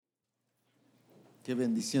Qué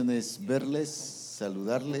bendiciones verles,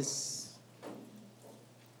 saludarles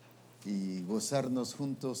y gozarnos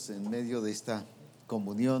juntos en medio de esta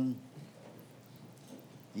comunión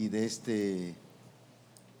y de este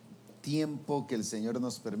tiempo que el Señor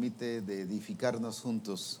nos permite de edificarnos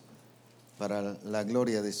juntos para la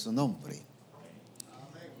gloria de su nombre.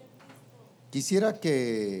 Quisiera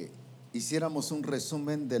que hiciéramos un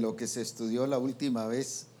resumen de lo que se estudió la última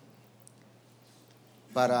vez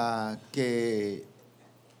para que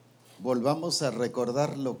volvamos a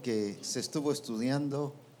recordar lo que se estuvo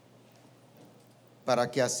estudiando, para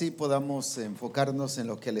que así podamos enfocarnos en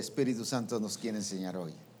lo que el Espíritu Santo nos quiere enseñar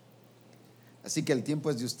hoy. Así que el tiempo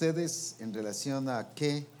es de ustedes en relación a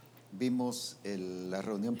qué vimos en la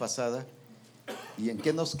reunión pasada y en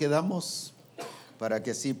qué nos quedamos, para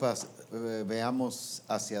que así veamos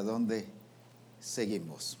hacia dónde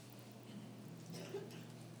seguimos.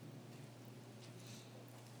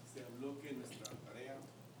 Se habló que nuestra tarea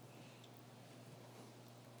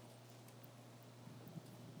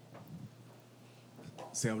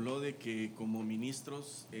Se habló de que como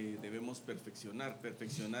ministros debemos perfeccionar.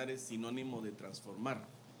 Perfeccionar es sinónimo de transformar.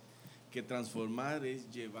 Que transformar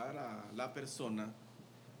es llevar a la persona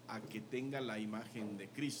a que tenga la imagen de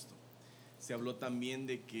Cristo. Se habló también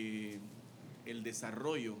de que el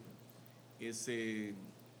desarrollo es, que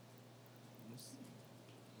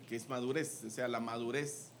es madurez, o sea, la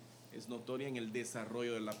madurez es notoria en el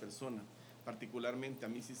desarrollo de la persona. Particularmente a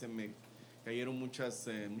mí sí se me cayeron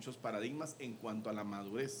muchos paradigmas en cuanto a la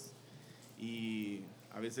madurez, y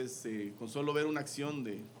a veces con solo ver una acción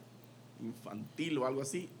de infantil o algo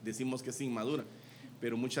así decimos que es inmadura,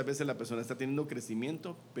 pero muchas veces la persona está teniendo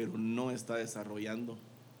crecimiento pero no está desarrollando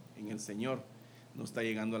en el Señor, no está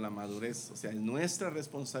llegando a la madurez. O sea, es nuestra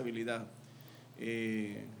responsabilidad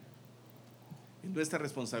que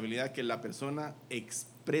la persona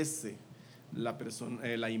exprese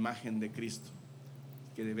la imagen de Cristo,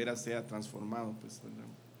 que de veras sea transformado, pues,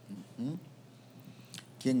 ¿verdad?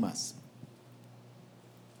 ¿Quién más?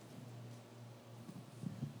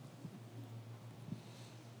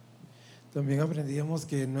 También aprendíamos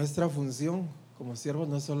que nuestra función como siervos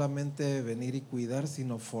no es solamente venir y cuidar,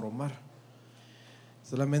 sino formar.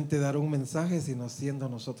 Solamente dar un mensaje, sino siendo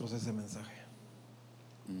nosotros ese mensaje.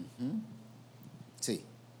 Sí.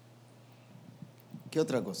 ¿Qué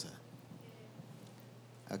otra cosa?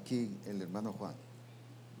 Aquí el hermano Juan.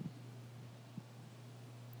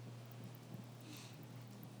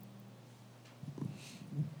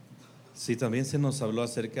 Sí, también se nos habló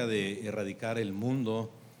acerca de erradicar el mundo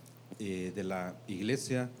de la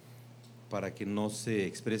iglesia para que no se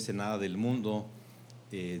exprese nada del mundo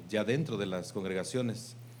ya dentro de las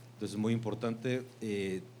congregaciones. Entonces es muy importante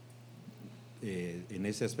en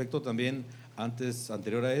ese aspecto. También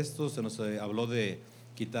anterior a esto se nos habló de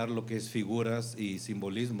quitar lo que es figuras y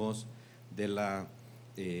simbolismos del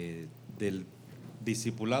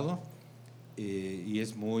discipulado, y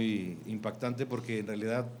es muy impactante porque en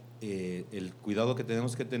realidad el cuidado que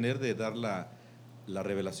tenemos que tener de dar la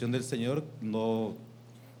revelación del Señor, no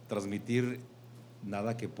transmitir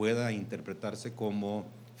nada que pueda interpretarse como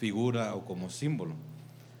figura o como símbolo.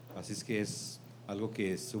 Así es que es algo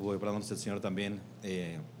que estuvo hablándonos el Señor también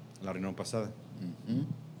en la reunión pasada.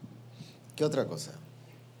 ¿Qué otra cosa?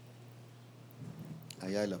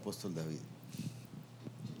 Allá el apóstol David.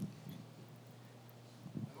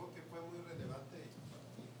 Algo que fue muy relevante para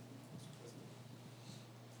mí, por supuesto,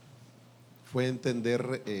 fue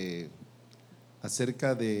entender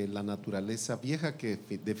acerca de la naturaleza vieja que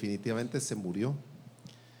definitivamente se murió,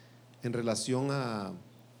 en relación a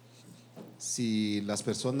si las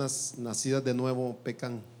personas nacidas de nuevo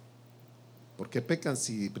pecan. ¿Por qué pecan?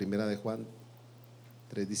 Si primera de Juan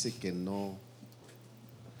 3 dice que no,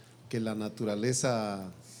 que la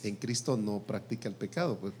naturaleza en Cristo no practica el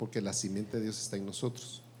pecado, pues porque la simiente de Dios está en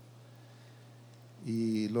nosotros.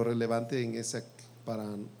 Y lo relevante en esa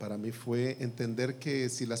para mí fue entender que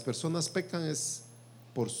si las personas pecan es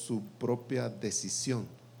por su propia decisión.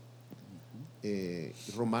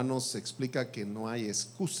 Romanos explica que no hay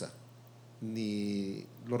excusa, ni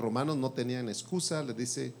los romanos no tenían excusa, les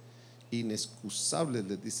dice inexcusables,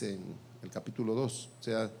 les dice en el capítulo 2. O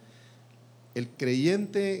sea, el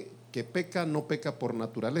creyente que peca no peca por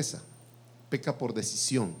naturaleza, peca por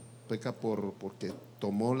decisión, peca porque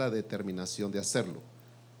tomó la determinación de hacerlo.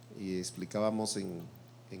 Y explicábamos en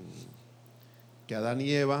que Adán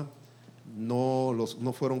y Eva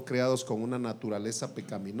no fueron creados con una naturaleza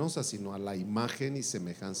pecaminosa, sino a la imagen y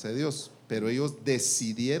semejanza de Dios, pero ellos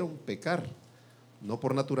decidieron pecar, no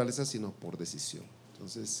por naturaleza sino por decisión.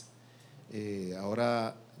 Entonces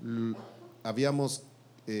ahora habíamos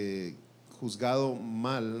juzgado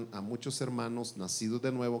mal a muchos hermanos nacidos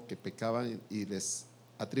de nuevo que pecaban y les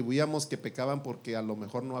atribuíamos que pecaban porque a lo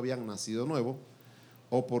mejor no habían nacido nuevo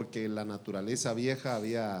o porque la naturaleza vieja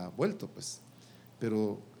había vuelto, pues.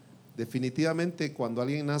 Pero definitivamente cuando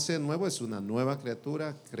alguien nace de nuevo es una nueva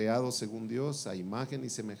criatura, creado según Dios, a imagen y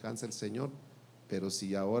semejanza del Señor. Pero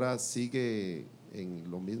si ahora sigue en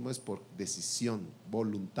lo mismo es por decisión,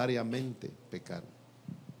 voluntariamente pecar.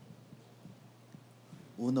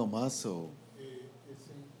 Uno más o...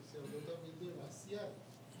 Se habló también de vaciar.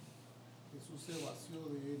 Jesús se vació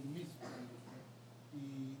de él mismo.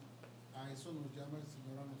 Y a eso nos llama el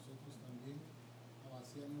Señor a nosotros también, a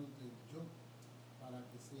vaciarnos del yo, para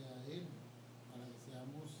que sea Él, para que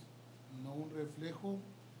seamos no un reflejo,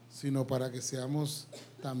 sino para que seamos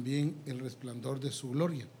también el resplandor de su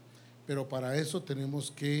gloria. Pero para eso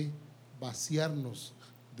tenemos que vaciarnos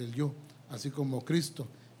del yo, así como Cristo,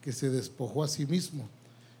 que se despojó a sí mismo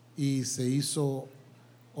y se hizo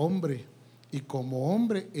hombre, y como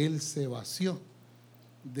hombre Él se vació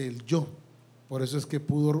del yo. Por eso es que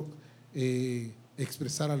pudo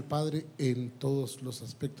expresar al Padre en todos los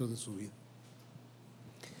aspectos de su vida.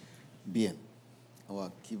 Bien,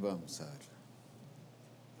 aquí vamos a ver.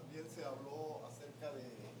 También se habló acerca de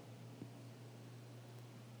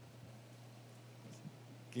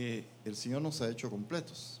que el Señor nos ha hecho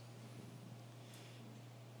completos.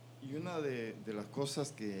 Y una de las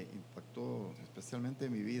cosas que impactó especialmente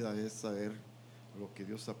en mi vida es saber lo que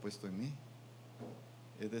Dios ha puesto en mí.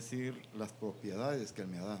 Es decir, las propiedades que Él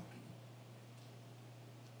me ha dado.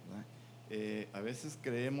 A veces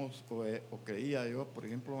creemos o creía yo, por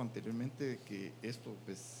ejemplo, anteriormente que esto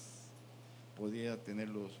pues podía tener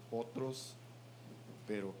los otros,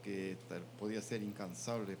 pero que podía ser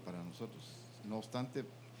incansable para nosotros. No obstante,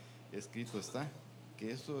 escrito está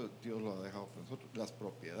que eso Dios lo ha dejado para nosotros, las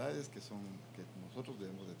propiedades que nosotros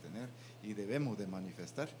debemos de tener y debemos de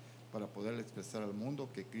manifestar para poder expresar al mundo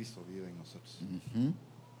que Cristo vive en nosotros. Uh-huh.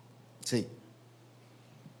 Sí,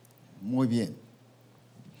 muy bien.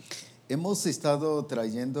 Hemos estado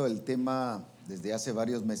trayendo el tema desde hace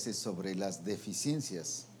varios meses sobre las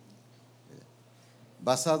deficiencias,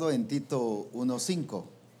 basado en Tito 1:5.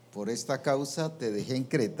 Por esta causa te dejé en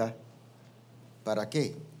Creta. ¿Para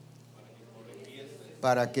qué?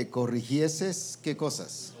 Para que corrigieses, ¿qué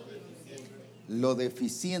cosas? Lo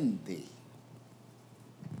deficiente.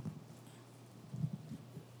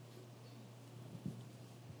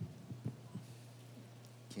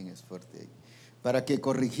 ¿Quién es fuerte ahí? Para que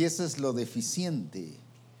corrigieses lo deficiente.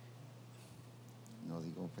 No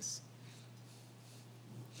digo pues.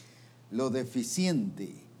 Lo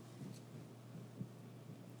deficiente.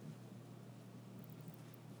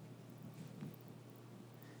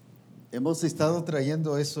 Hemos estado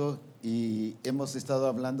trayendo eso y hemos estado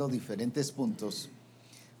hablando diferentes puntos,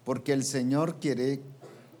 porque el Señor quiere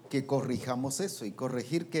que corrijamos eso. ¿Y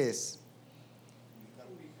corregir qué es?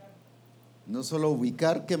 No solo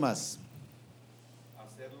ubicar, ¿qué más?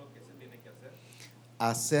 Hacer lo que se tiene que hacer.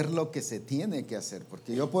 Hacer lo que se tiene que hacer,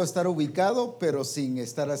 porque yo puedo estar ubicado, pero sin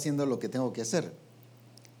estar haciendo lo que tengo que hacer.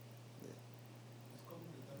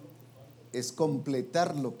 Es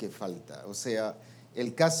completar lo que falta. O sea,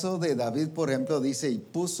 el caso de David, por ejemplo, dice, y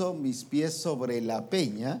puso mis pies sobre la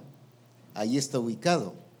peña, ahí está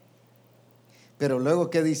ubicado. Pero luego,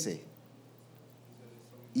 ¿qué dice?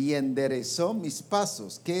 Y enderezó mis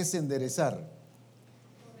pasos. ¿Qué es enderezar?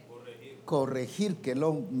 Corregir, que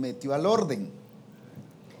lo metió al orden.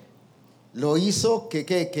 Lo hizo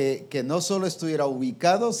que no solo estuviera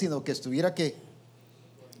ubicado, sino que estuviera ¿qué?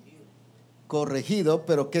 Corregido.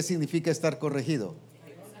 Pero ¿qué significa estar corregido?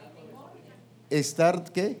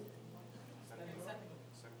 Estar ¿qué?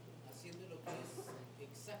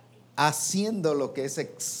 Haciendo lo que es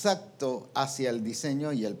exacto hacia el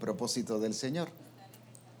diseño y el propósito del Señor.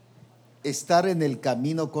 Estar en el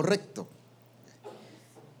camino correcto.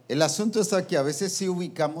 El asunto está que a veces sí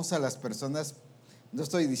ubicamos a las personas, no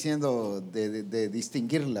estoy diciendo de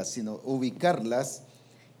distinguirlas, sino ubicarlas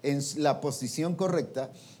en la posición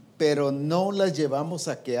correcta, pero no las llevamos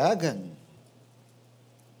a que hagan.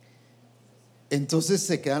 Entonces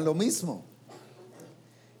se quedan lo mismo.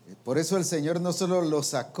 Por eso el Señor no solo lo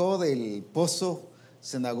sacó del pozo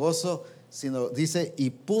cenagoso, sino dice,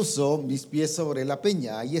 y puso mis pies sobre la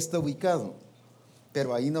peña. Ahí está ubicado.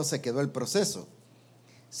 Pero ahí no se quedó el proceso,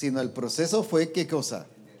 sino el proceso fue, ¿qué cosa?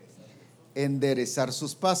 Enderezar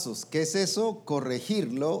sus pasos. ¿Qué es eso?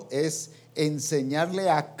 Corregirlo es enseñarle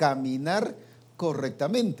a caminar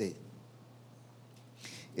correctamente.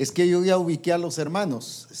 Es que yo ya ubiqué a los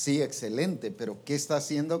hermanos. Sí, excelente, pero ¿qué está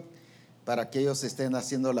haciendo para que ellos estén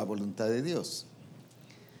haciendo la voluntad de Dios?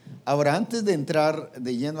 Ahora, antes de entrar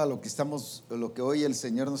de lleno a lo que hoy el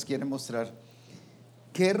Señor nos quiere mostrar,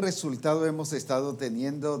 ¿qué resultado hemos estado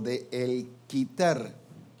teniendo de el quitar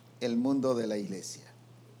el mundo de la iglesia?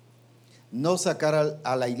 No sacar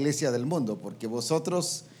a la iglesia del mundo, porque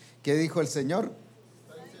vosotros, ¿qué dijo el Señor?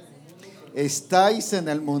 Estáis en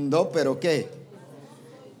el mundo, pero ¿qué?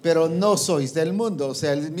 Pero no sois del mundo. O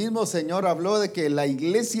sea, el mismo Señor habló de que la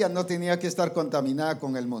iglesia no tenía que estar contaminada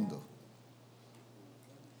con el mundo.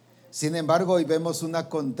 Sin embargo, hoy vemos una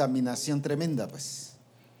contaminación tremenda, pues.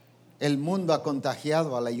 El mundo ha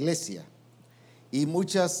contagiado a la iglesia y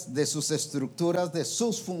muchas de sus estructuras, de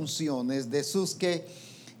sus funciones, de sus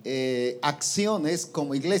acciones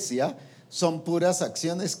como iglesia son puras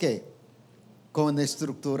acciones que con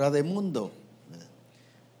estructura de mundo.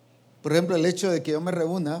 Por ejemplo, el hecho de que yo me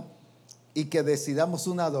reúna y que decidamos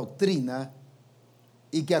una doctrina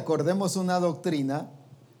y que acordemos una doctrina,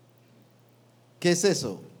 ¿qué es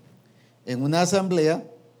eso? En una asamblea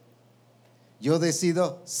yo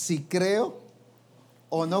decido si creo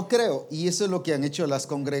o no creo, y eso es lo que han hecho las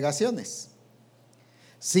congregaciones.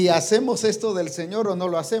 Si hacemos esto del Señor o no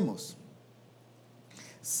lo hacemos.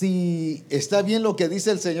 Si está bien lo que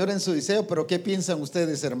dice el Señor en su deseo, pero ¿qué piensan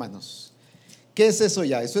ustedes, hermanos? ¿Qué es eso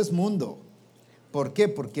ya? Eso es mundo. ¿Por qué?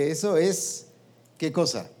 Porque eso es, ¿qué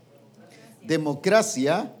cosa?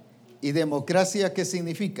 Democracia. ¿Y democracia qué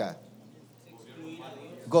significa?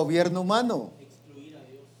 Gobierno humano.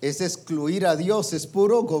 Es excluir a Dios, es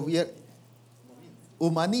puro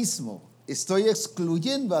humanismo. Estoy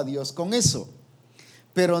excluyendo a Dios con eso.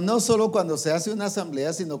 Pero no solo cuando se hace una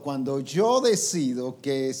asamblea, sino cuando yo decido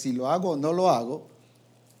que si lo hago o no lo hago,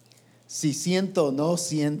 si siento o no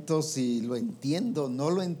siento, si lo entiendo o no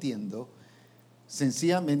lo entiendo.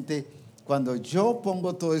 Sencillamente, cuando yo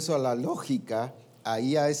pongo todo eso a la lógica,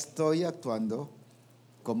 ahí ya estoy actuando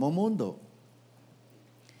como mundo.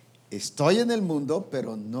 Estoy en el mundo,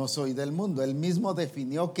 pero no soy del mundo. Él mismo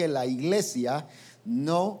definió que la iglesia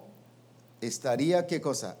no estaría, ¿qué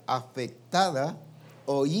cosa? Afectada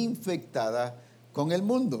o infectada con el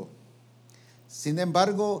mundo. Sin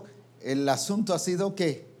embargo, el asunto ha sido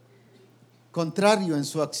que contrario en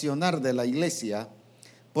su accionar de la iglesia,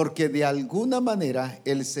 porque de alguna manera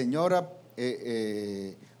el Señor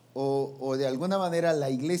o de alguna manera la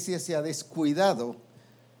iglesia se ha descuidado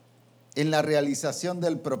en la realización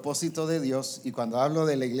del propósito de Dios. Y cuando hablo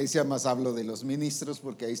de la iglesia, más hablo de los ministros,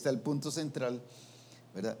 porque ahí está el punto central,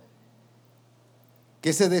 ¿verdad?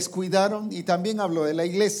 Que se descuidaron. Y también hablo de la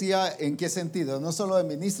iglesia, ¿en qué sentido? No solo de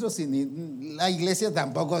ministros, sino la iglesia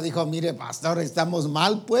tampoco dijo, mire pastor, estamos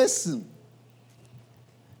mal pues.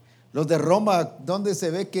 Los de Roma, donde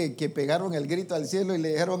se ve que pegaron el grito al cielo y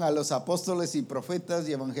le dijeron a los apóstoles y profetas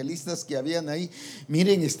y evangelistas que habían ahí,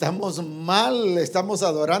 miren, estamos mal, estamos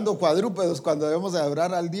adorando cuadrúpedos cuando debemos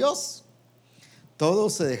adorar al Dios.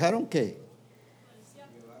 Todos se dejaron ¿qué?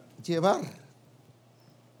 Llevar.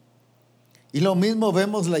 Y lo mismo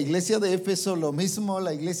vemos la iglesia de Éfeso, lo mismo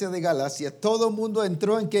la iglesia de Galacia, todo el mundo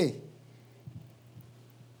entró en ¿qué?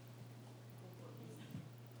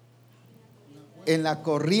 En la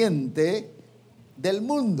corriente del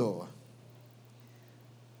mundo.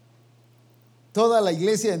 Toda la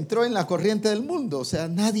iglesia entró en la corriente del mundo. O sea,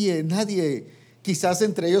 nadie, quizás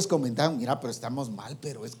entre ellos comentaban, mira, pero estamos mal,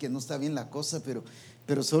 pero es que no está bien la cosa,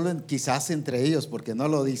 pero solo quizás entre ellos, porque no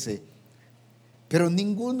lo dice. Pero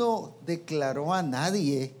ninguno declaró a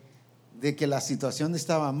nadie de que la situación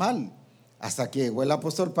estaba mal. Hasta que llegó el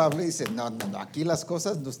apóstol Pablo y dice, no, aquí las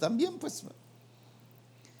cosas no están bien, pues.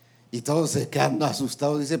 Y todos se quedan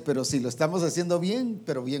asustados, dice, pero si lo estamos haciendo bien,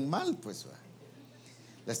 pero bien mal, pues.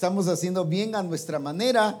 La estamos haciendo bien a nuestra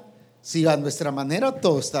manera. Si a nuestra manera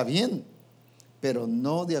todo está bien, pero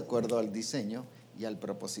no de acuerdo al diseño y al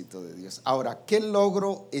propósito de Dios. Ahora, ¿qué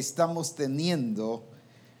logro estamos teniendo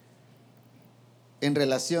en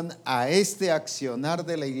relación a este accionar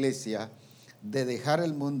de la iglesia de dejar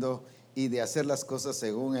el mundo y de hacer las cosas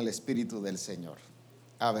según el Espíritu del Señor?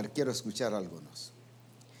 A ver, quiero escuchar a algunos.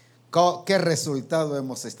 ¿Qué resultado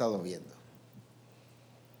hemos estado viendo?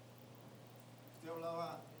 Usted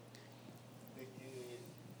hablaba de que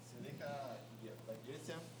la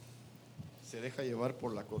iglesia se deja llevar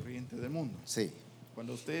por la corriente del mundo. Sí.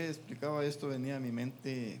 Cuando usted explicaba esto, venía a mi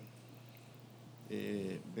mente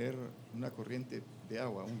ver una corriente de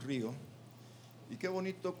agua, un río. Y qué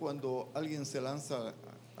bonito cuando alguien se lanza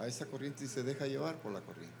a esa corriente y se deja llevar por la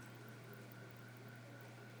corriente.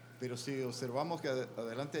 Pero si observamos que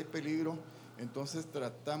adelante hay peligro, entonces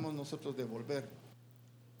tratamos nosotros de volver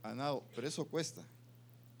a nado, pero eso cuesta.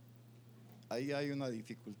 Ahí hay una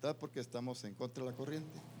dificultad porque estamos en contra de la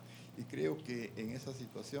corriente. Y creo que en esa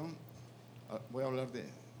situación, voy a hablar de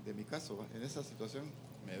de mi caso, ¿va? En esa situación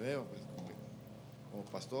me veo pues, como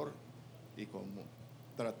pastor y como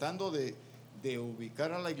tratando de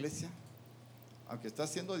ubicar a la iglesia, aunque está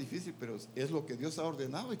siendo difícil, pero es lo que Dios ha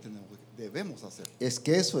ordenado y debemos hacer. Es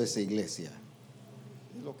que eso es iglesia.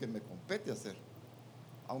 Es lo que me compete hacer.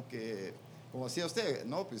 Aunque, como decía usted,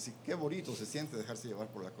 no, pues sí, qué bonito se siente dejarse llevar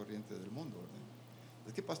por la corriente del mundo, ¿verdad?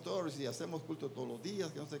 Es que, pastor, si hacemos culto todos los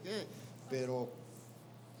días, que no sé qué, pero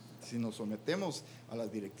si nos sometemos a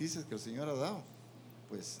las directrices que el Señor ha dado,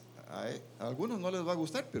 pues a algunos no les va a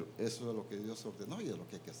gustar, pero eso es lo que Dios ordenó y es lo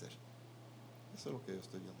que hay que hacer. Eso es lo que yo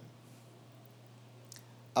estoy viendo.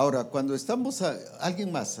 Ahora, cuando estamos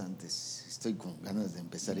alguien más antes, estoy con ganas de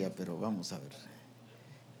empezar ya, pero vamos a ver.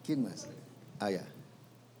 ¿Quién más? Ya.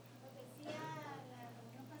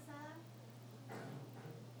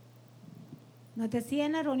 Nos decía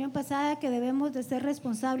en la reunión pasada que debemos de ser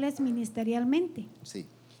responsables ministerialmente. Sí.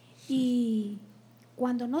 Y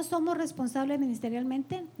cuando no somos responsables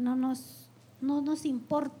ministerialmente, no nos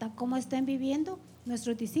importa cómo estén viviendo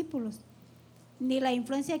nuestros discípulos, ni la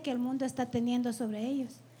influencia que el mundo está teniendo sobre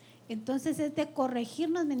ellos. Entonces es de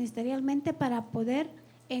corregirnos ministerialmente para poder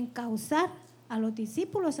encauzar a los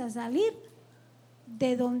discípulos a salir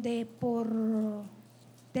de donde por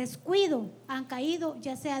descuido han caído,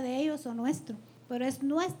 ya sea de ellos o nuestro, pero es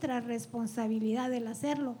nuestra responsabilidad el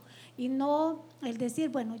hacerlo y no el decir,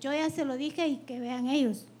 bueno, yo ya se lo dije y que vean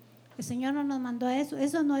ellos. El Señor no nos mandó a eso.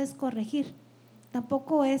 Eso no es corregir,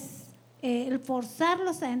 tampoco es el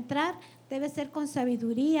forzarlos a entrar. Debe ser con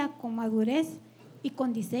sabiduría, con madurez y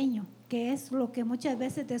con diseño, que es lo que muchas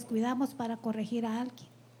veces descuidamos para corregir a alguien.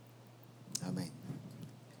 Amén.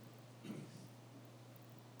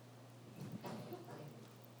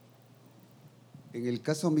 En el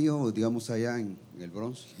caso mío, digamos allá en el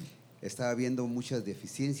Bronx, estaba viendo muchas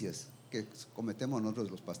deficiencias que cometemos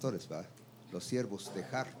nosotros los pastores, ¿va? Los siervos,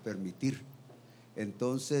 dejar, permitir.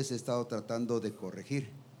 Entonces he estado tratando de corregir.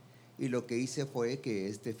 Y lo que hice fue que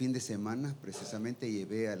este fin de semana precisamente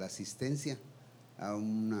llevé a la asistencia a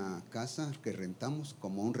una casa que rentamos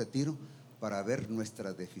como un retiro para ver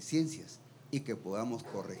nuestras deficiencias y que podamos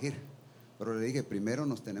corregir. Pero le dije, primero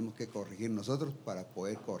nos tenemos que corregir nosotros para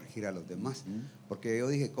poder corregir a los demás. Porque yo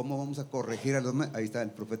dije, ¿cómo vamos a corregir a los demás? Ahí está el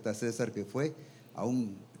profeta César que fue a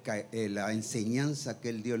la enseñanza que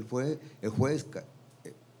él dio el jueves,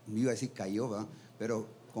 me iba a decir cayó, ¿va? Pero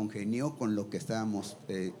congenió con lo que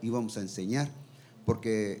íbamos a enseñar.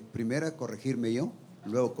 Porque primero corregirme yo,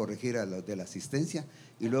 luego corregir a los de la asistencia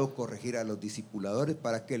y luego corregir a los discipuladores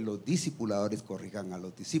para que los discipuladores corrijan a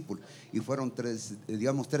los discípulos. Y fueron 3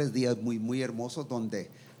 días muy, muy hermosos donde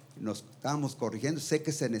nos estábamos corrigiendo. Sé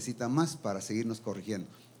que se necesita más para seguirnos corrigiendo,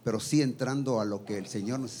 pero sí entrando a lo que el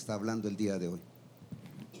Señor nos está hablando el día de hoy.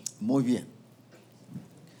 Muy bien.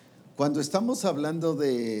 Cuando estamos hablando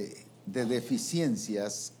de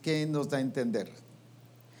deficiencias, ¿qué nos da a entender?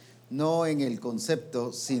 No en el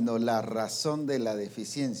concepto, sino la razón de la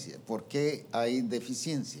deficiencia. ¿Por qué hay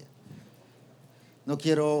deficiencia? No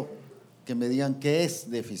quiero que me digan qué es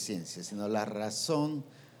deficiencia, sino la razón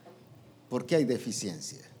por qué hay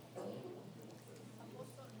deficiencia.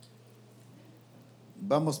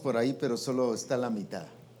 Vamos por ahí, pero solo está la mitad.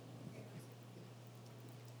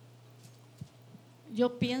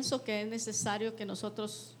 Yo pienso que es necesario que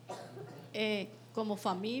nosotros como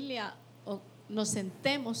familia nos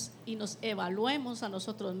sentemos y nos evaluemos a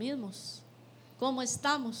nosotros mismos. ¿Cómo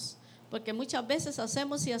estamos? Porque muchas veces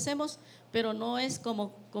hacemos y hacemos, pero no es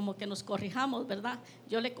como que nos corrijamos, ¿verdad?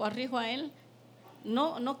 Yo le corrijo a él,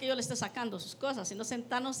 no que yo le esté sacando sus cosas, sino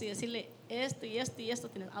sentarnos y decirle esto y esto y esto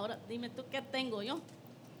tienes. Ahora dime tú qué tengo yo,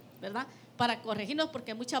 ¿verdad? Para corregirnos,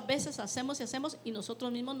 porque muchas veces hacemos y hacemos y nosotros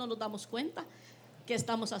mismos no nos damos cuenta que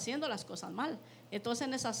estamos haciendo las cosas mal. Entonces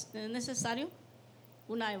es necesario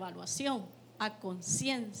una evaluación a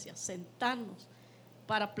conciencia, sentarnos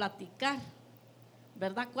para platicar,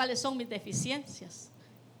 ¿verdad? ¿Cuáles son mis deficiencias?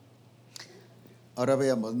 Ahora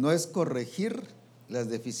veamos, no es corregir las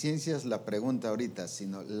deficiencias la pregunta ahorita,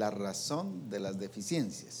 sino la razón de las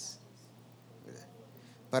deficiencias.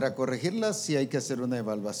 Para corregirlas sí hay que hacer una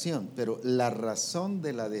evaluación, pero la razón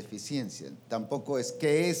de la deficiencia, tampoco es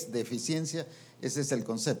qué es deficiencia, ese es el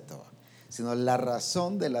concepto, sino la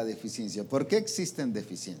razón de la deficiencia. ¿Por qué existen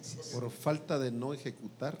deficiencias? Por falta de no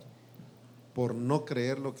ejecutar, por no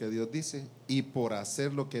creer lo que Dios dice y por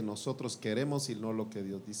hacer lo que nosotros queremos y no lo que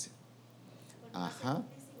Dios dice. Ajá.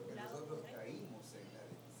 Nosotros caímos en la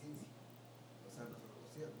deficiencia, o sea, nosotros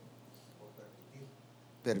siervos, por permitir.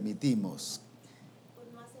 Permitimos. Por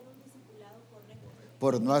no hacer un discipulado correcto.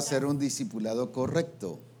 Por no hacer un discipulado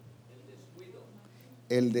correcto.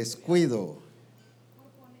 El descuido.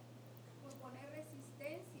 Por poner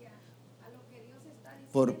resistencia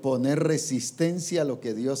por poner resistencia a lo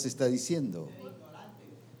que Dios está diciendo,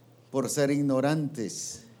 por ser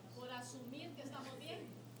ignorantes. Por asumir que estamos bien.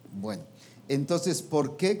 Bueno, entonces,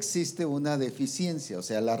 ¿por qué existe una deficiencia? O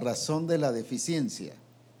sea, la razón de la deficiencia.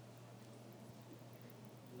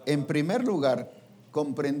 En primer lugar,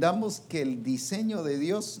 comprendamos que el diseño de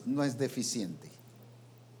Dios no es deficiente.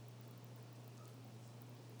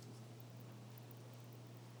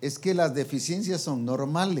 Es que las deficiencias son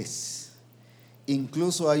normales.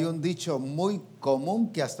 Incluso hay un dicho muy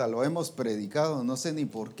común que hasta lo hemos predicado, no sé ni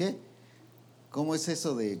por qué. ¿Cómo es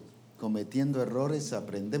eso de cometiendo errores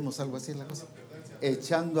aprendemos? Algo así es la cosa.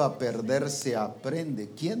 Echando a perder se aprende.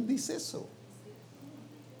 ¿Quién dice eso?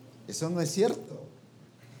 Eso no es cierto.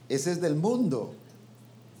 Ese es del mundo.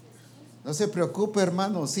 No se preocupe,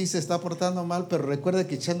 hermano, sí se está portando mal, pero recuerde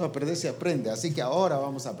que echando a perder se aprende, así que ahora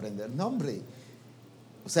vamos a aprender. No, hombre.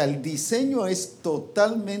 O sea, el diseño es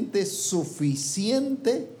totalmente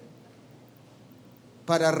suficiente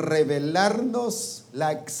para revelarnos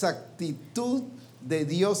la exactitud de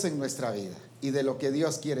Dios en nuestra vida y de lo que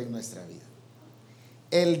Dios quiere en nuestra vida.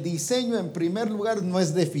 El diseño, en primer lugar, no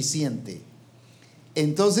es deficiente.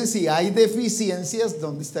 Entonces, si hay deficiencias,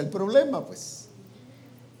 ¿dónde está el problema? Pues,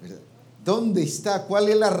 ¿dónde está? ¿Cuál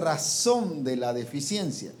es la razón de la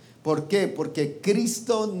deficiencia? ¿Por qué? Porque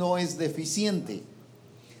Cristo no es deficiente.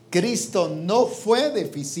 Cristo no fue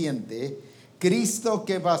deficiente. Cristo,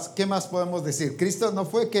 ¿qué más podemos decir? Cristo no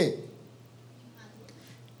fue ¿qué?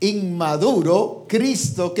 Inmaduro.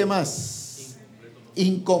 Cristo, ¿qué más?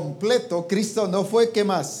 Incompleto. Cristo no fue ¿qué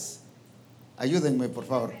más? Ayúdenme, por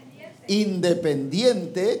favor.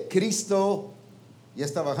 Independiente. Cristo, ya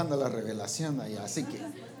está bajando la revelación allá, así que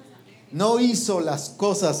no hizo las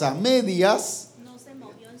cosas a medias. No se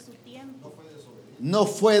movió en su tiempo. No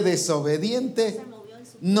fue desobediente.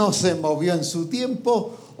 No se movió en su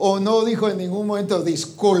tiempo, o no dijo en ningún momento: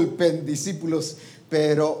 disculpen, discípulos,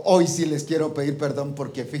 pero hoy sí les quiero pedir perdón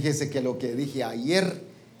porque fíjese que lo que dije ayer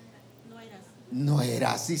no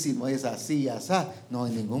era así, sino es así, así. No,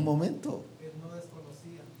 en ningún momento.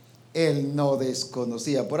 Él no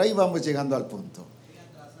desconocía. Por ahí vamos llegando al punto.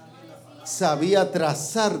 Sabía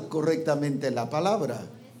trazar correctamente la palabra.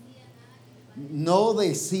 No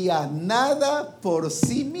decía nada por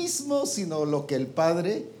sí mismo, sino lo que el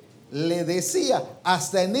Padre le decía.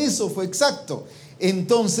 Hasta en eso fue exacto.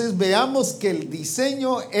 Entonces veamos que el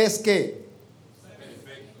diseño es que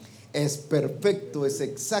es perfecto, es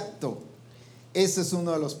exacto. Ese es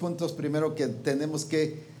uno de los puntos primero que tenemos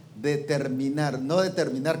que determinar. No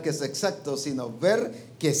determinar que es exacto, sino ver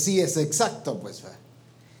que sí es exacto, pues,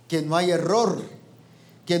 que no hay error,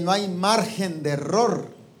 que no hay margen de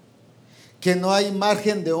error, que no hay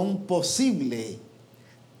margen de un posible,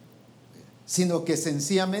 sino que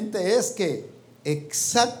sencillamente es que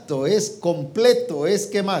exacto, es completo, es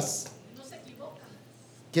que más, No se equivoca.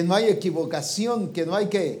 que no hay equivocación, que no hay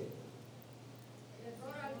que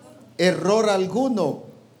error alguno.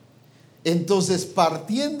 Entonces,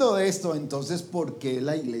 partiendo de esto, entonces, ¿por qué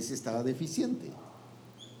la iglesia estaba deficiente?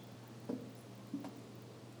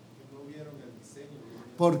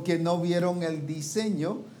 Porque no vieron el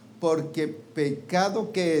diseño. Porque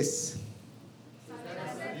pecado, ¿qué es?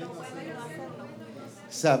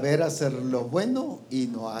 Saber hacer lo bueno y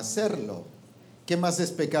no hacerlo. ¿Qué más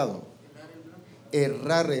es pecado?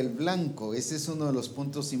 Errar el blanco. Ese es uno de los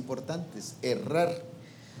puntos importantes. Errar.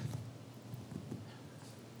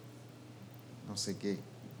 No sé qué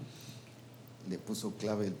le puso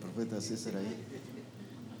clave el profeta César ahí.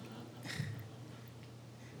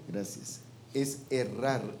 Gracias. Es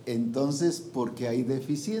errar. Entonces, ¿por qué hay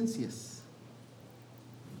deficiencias?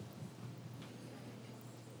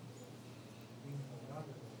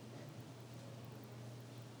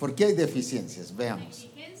 ¿Por qué hay deficiencias? Veamos.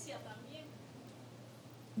 Negligencia también.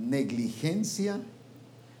 Negligencia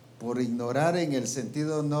por ignorar, en el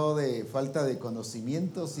sentido no de falta de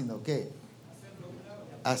conocimiento, sino que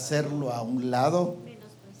hacerlo a un lado,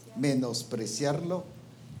 menospreciarlo.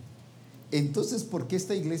 Entonces, ¿por qué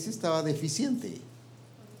esta iglesia estaba deficiente?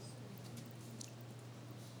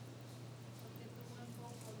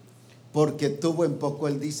 Porque tuvo en poco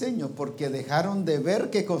el diseño, porque dejaron de ver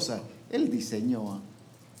 ¿qué cosa? El diseño.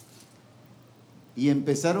 Y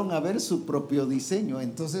empezaron a ver su propio diseño.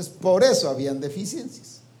 Entonces, por eso habían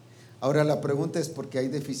deficiencias. Ahora la pregunta es: ¿por qué hay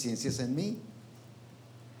deficiencias en mí?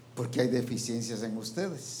 ¿Por qué hay deficiencias en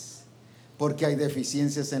ustedes? ¿Por qué hay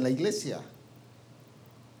deficiencias en la iglesia?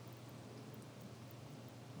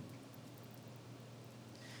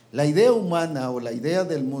 La idea humana o la idea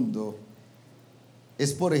del mundo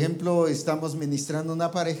es, por ejemplo, estamos ministrando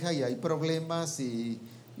una pareja y hay problemas y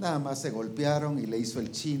Nada más se golpearon y le hizo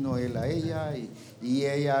el chino él a ella y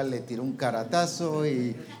ella le tiró un caratazo.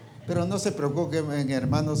 Pero no se preocupen,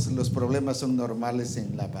 hermanos, los problemas son normales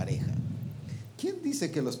en la pareja. ¿Quién dice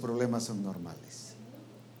que los problemas son normales?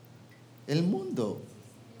 El mundo.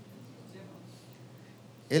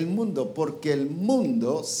 El mundo, porque el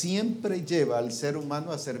mundo siempre lleva al ser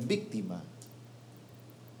humano a ser víctima.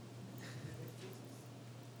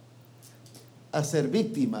 A ser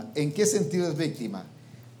víctima. ¿En qué sentido es víctima?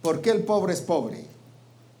 ¿Por qué el pobre es pobre?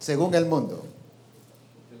 Según el mundo.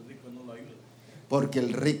 Porque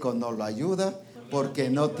el rico no lo ayuda, porque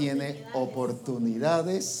no tiene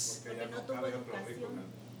oportunidades,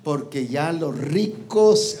 porque ya los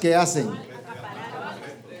ricos, ¿qué hacen?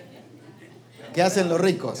 ¿Qué hacen los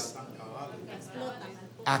ricos?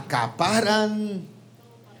 Acaparan.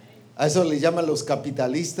 A eso le llaman los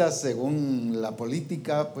capitalistas según la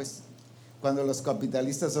política, pues. Cuando los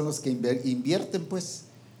capitalistas son los que invierten, pues.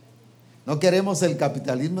 No queremos el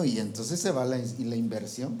capitalismo y entonces se va la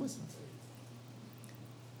inversión, pues.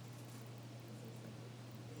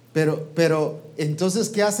 Pero entonces,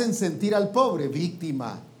 ¿qué hacen sentir al pobre?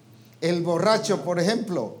 Víctima. El borracho, por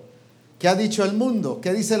ejemplo, ¿qué ha dicho el mundo?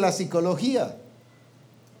 ¿Qué dice la psicología?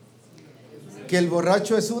 Que el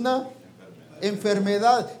borracho es una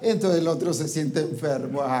enfermedad. Entonces el otro se siente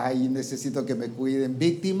enfermo. Ay, necesito que me cuiden.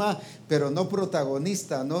 Víctima, pero no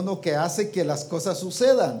protagonista. No, que hace que las cosas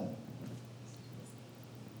sucedan.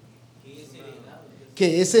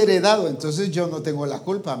 Que es heredado. Entonces yo no tengo la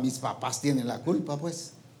culpa. Mis papás tienen la culpa,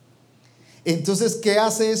 pues. Entonces, ¿qué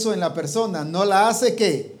hace eso en la persona? No la hace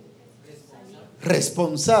 ¿qué?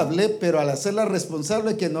 Responsable, pero al hacerla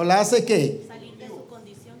responsable, que no la hace ¿qué?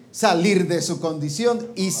 Salir de su condición.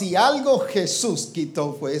 Y si algo Jesús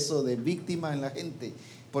quitó fue eso de víctima en la gente,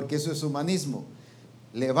 porque eso es humanismo.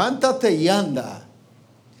 Levántate y anda.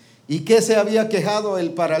 ¿Y qué se había quejado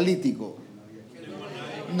el paralítico?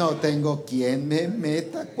 No tengo quien me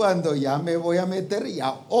meta cuando ya me voy a meter,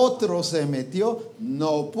 ya otro se metió,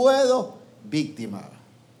 no puedo. Víctima.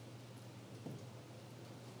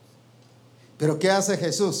 Pero ¿qué hace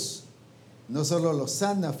Jesús? No solo lo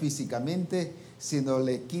sana físicamente, sino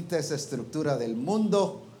le quita esa estructura del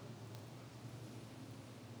mundo.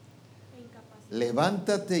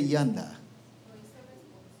 Levántate y anda.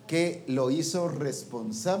 Que lo hizo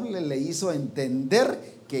responsable, le hizo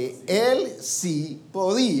entender que él sí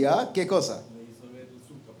podía. ¿Qué cosa?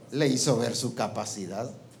 Le hizo ver su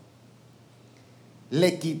capacidad.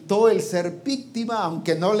 Le quitó el ser víctima,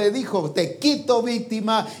 aunque no le dijo, te quito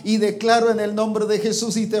víctima y declaro en el nombre de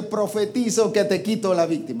Jesús y te profetizo que te quito la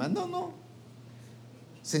víctima. No.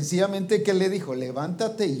 Sencillamente que le dijo,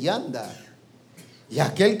 levántate y anda. Y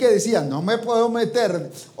aquel que decía, no me puedo meter,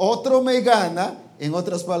 otro me gana. En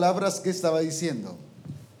otras palabras, ¿qué estaba diciendo?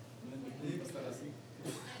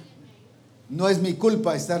 No es mi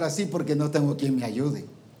culpa estar así porque no tengo quien me ayude.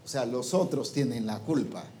 O sea, los otros tienen la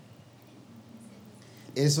culpa.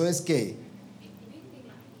 Eso es que.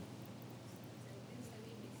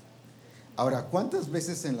 Ahora, ¿cuántas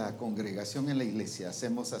veces en la congregación, en la iglesia,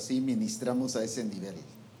 hacemos así, ministramos a ese nivel?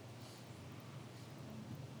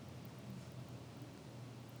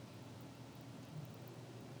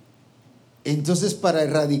 Entonces, para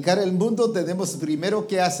erradicar el mundo, tenemos primero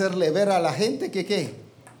que hacerle ver a la gente que ¿qué?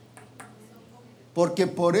 Porque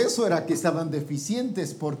por eso era que estaban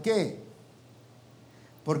deficientes. ¿Por qué?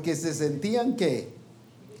 Porque se sentían que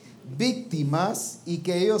víctimas y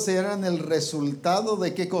que ellos eran el resultado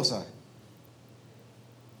de ¿qué cosa?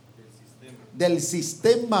 Del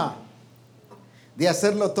sistema, de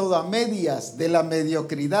hacerlo todo a medias, de la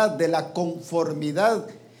mediocridad, de la conformidad,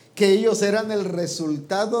 que ellos eran el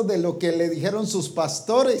resultado de lo que le dijeron sus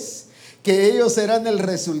pastores, que ellos eran el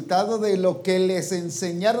resultado de lo que les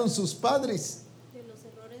enseñaron sus padres,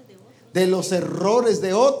 de los errores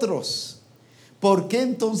de otros. ¿Por qué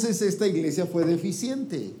entonces esta iglesia fue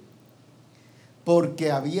deficiente?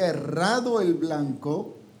 Porque había errado el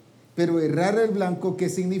blanco, pero errar el blanco, ¿qué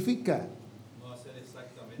significa?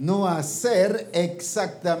 No hacer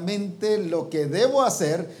exactamente lo que debo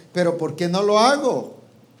hacer, pero ¿por qué no lo hago?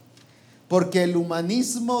 Porque el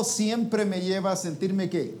humanismo siempre me lleva a sentirme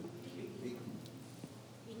 ¿qué?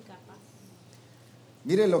 Incapaz.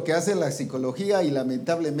 Mire lo que hace la psicología y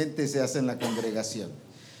lamentablemente se hace en la congregación.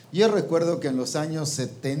 Yo recuerdo que en los años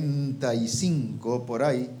 75, por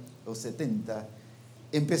ahí, o 70,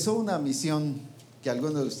 empezó una misión que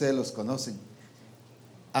algunos de ustedes los conocen,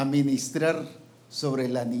 a ministrar sobre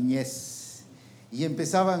la niñez. Y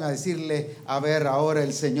empezaban a decirle, a ver, ahora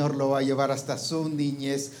el Señor lo va a llevar hasta su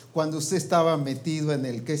niñez. Cuando usted estaba metido en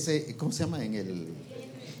el, ¿cómo se llama?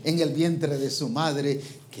 en el vientre de su madre.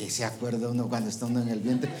 ¿Qué se acuerda uno cuando está uno en el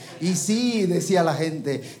vientre? Y sí, decía la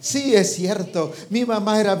gente, sí es cierto, mi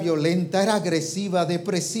mamá era violenta, era agresiva,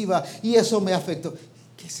 depresiva, y eso me afectó.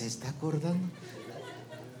 ¿Qué se está acordando?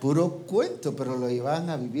 Puro cuento, pero lo llevaban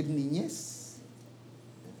a vivir niñez.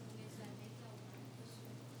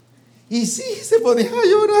 Y sí, se ponían a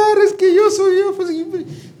llorar, es que yo soy yo. Pues,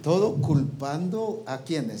 todo culpando ¿a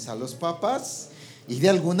quiénes? A los papás. Y de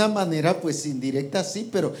alguna manera, pues indirecta sí,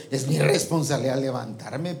 pero es mi responsabilidad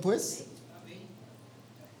levantarme, pues.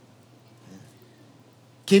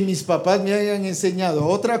 Que mis papás me hayan enseñado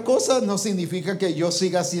otra cosa no significa que yo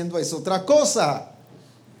siga haciendo esa otra cosa.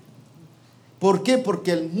 ¿Por qué?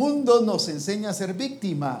 Porque el mundo nos enseña a ser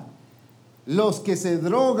víctima. Los que se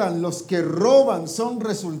drogan, los que roban, ¿son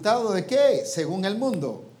resultado de qué? Según el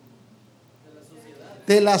mundo.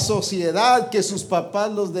 De la sociedad, que sus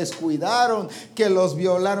papás los descuidaron, que los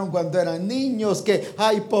violaron cuando eran niños, que,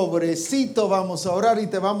 ay, pobrecito, vamos a orar y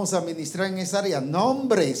te vamos a ministrar en esa área. No,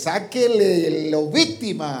 hombre, sáquele lo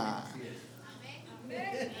víctima.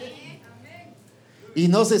 Y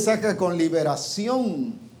no se saca con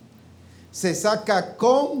liberación. Se saca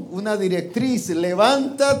con una directriz: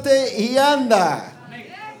 levántate y anda.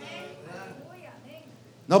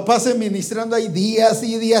 No pase ministrando ahí días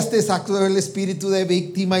y días, te saco el espíritu de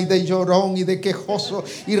víctima y de llorón y de quejoso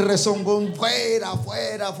y rezongón, fuera,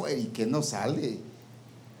 fuera, fuera. ¿Y que no sale?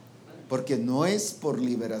 Porque no es por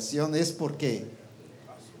liberación, es porque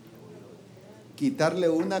quitarle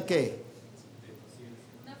una ¿qué?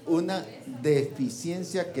 Una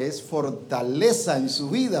deficiencia que es fortaleza en su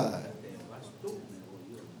vida.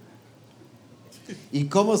 ¿Y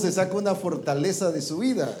cómo se saca una fortaleza de su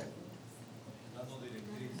vida?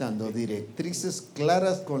 Dando directrices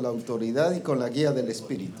claras con la autoridad y con la guía del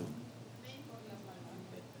Espíritu.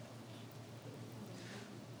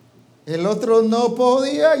 El otro no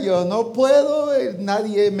podía, yo no puedo,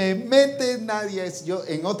 nadie me mete, nadie es yo.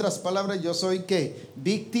 En otras palabras, yo soy ¿qué?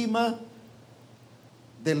 Víctima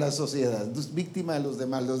de la sociedad, víctima de los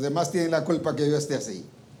demás. Los demás tienen la culpa que yo esté así.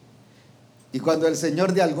 Y cuando el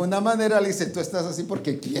Señor de alguna manera le dice, tú estás así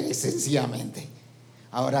porque quieres sencillamente.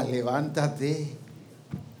 Ahora levántate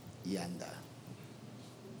y anda.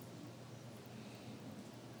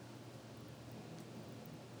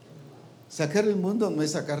 Sacar el mundo no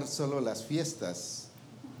es sacar solo las fiestas,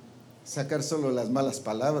 sacar solo las malas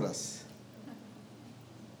palabras.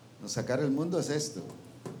 No, sacar el mundo es esto.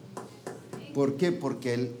 ¿Por qué?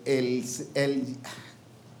 Porque el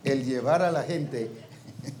llevar a la gente...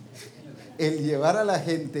 El llevar a la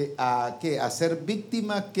gente a ¿qué? A ser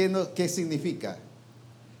víctima, ¿qué significa?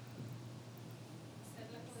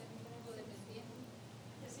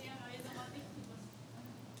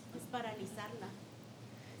 Es paralizarla.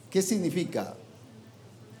 ¿Qué significa?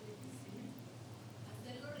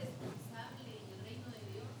 Hacerlo responsable en el reino de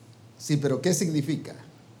Dios. Sí, pero ¿qué significa?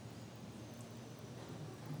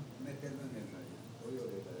 Meterlo en el hoyo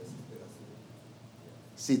de la desesperación.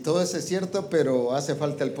 Sí, todo eso es cierto, pero hace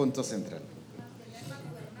falta el punto central.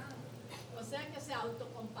 O sea, que se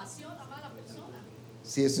autocompasiona a la persona.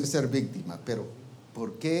 Sí, eso es ser víctima, pero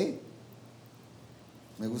 ¿por qué?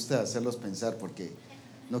 Me gusta hacerlos pensar porque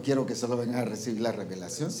no quiero que solo vengan a recibir la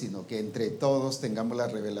revelación, sino que entre todos tengamos la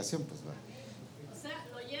revelación, pues va. O sea,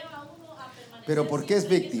 lo lleva a uno a permanecer. Pero ¿por qué es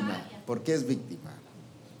siempre en esa víctima? área. ¿Por qué es víctima?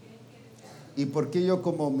 ¿Y por qué yo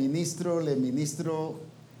como ministro le ministro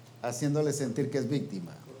haciéndole sentir que es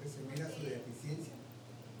víctima? Porque se mira su deficiencia.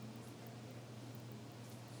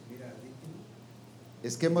 Se mira víctima.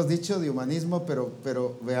 Es que hemos dicho de humanismo,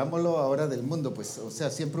 pero veámoslo ahora del mundo, pues, o sea,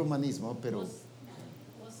 siempre humanismo, pero... O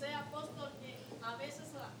sea, apóstol, que a veces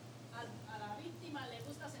a la víctima le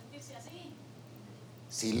gusta sentirse así.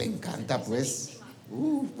 Sí, le encanta, pues.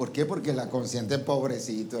 ¿Por qué? Porque la consiente,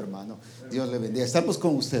 pobrecito, hermano. Dios le bendiga. Estamos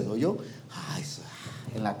con usted, ¿o yo? Ay,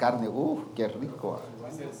 en la carne, qué rico.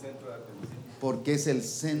 Es el centro de atención. Porque es el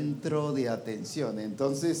centro de atención.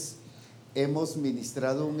 Entonces, hemos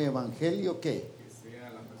ministrado un evangelio que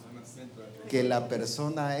Sea la persona centro de atención. que la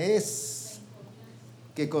persona es,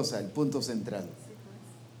 ¿qué cosa? El punto central.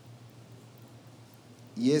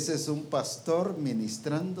 Y ese es un pastor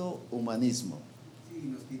ministrando humanismo. Sí,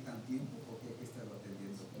 nos quitan tiempo porque hay que estarlo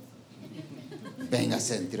atendiendo.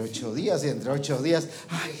 Véngase entre 8 días y entre 8 días,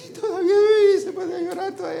 ay, todavía se puede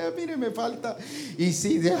llorar, todavía, mire, me falta. Y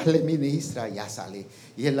si ya le ministra, ya sale.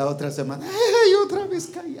 Y en la otra semana, ay, otra vez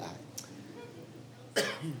cae.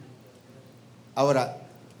 Ahora,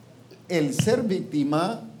 el ser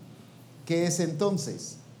víctima, ¿qué es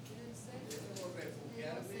entonces?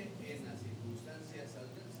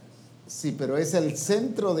 Sí, pero es el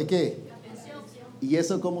centro de qué. ¿Y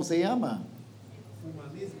eso cómo se llama?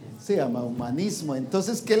 Humanismo. Se llama humanismo.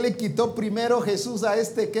 Entonces, ¿qué le quitó primero Jesús a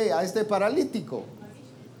qué? A este paralítico.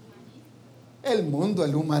 El mundo,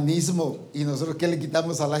 el humanismo. ¿Y nosotros qué le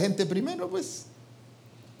quitamos a la gente primero? Pues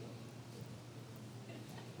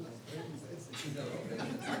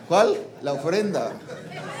 ¿cuál? La ofrenda.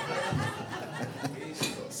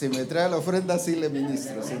 Si me trae la ofrenda, sí le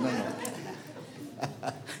ministro, si no, no.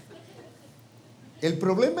 El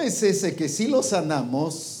problema es ese, que sí lo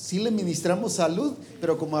sanamos, sí le ministramos salud,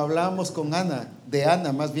 pero como hablábamos con Ana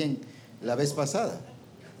más bien, la vez pasada,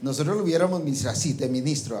 nosotros lo hubiéramos ministrado, sí, te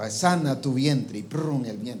ministro, sana tu vientre, y prum,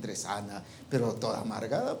 el vientre sana, pero toda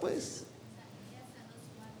amargada pues.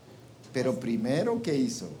 Pero primero, ¿qué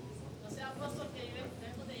hizo? O sea, apóstol, que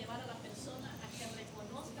debemos de llevar a la persona a que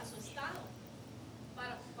reconozca su estado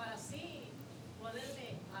para así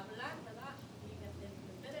poderle hablar, ¿verdad? Y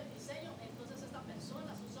entender el diseño, entonces esta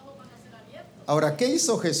persona, sus ojos van a ser abiertos. Ahora, ¿qué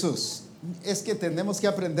hizo Jesús? Es que tenemos que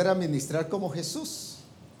aprender a ministrar como Jesús.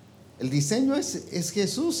 El diseño es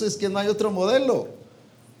Jesús, es que no hay otro modelo.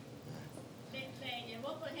 Le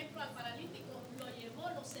llevó, por ejemplo, al paralítico, lo llevó,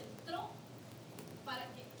 lo centró para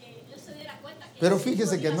que él se diera cuenta que Pero él sí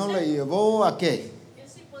fíjese que podía no le hacerlo. llevó a qué. Él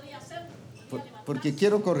sí podía hacerlo, Porque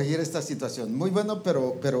quiero corregir esta situación. Muy bueno,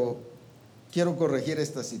 pero quiero corregir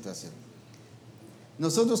esta situación.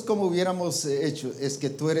 Nosotros, como hubiéramos hecho, es que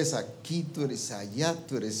tú eres aquí, tú eres allá,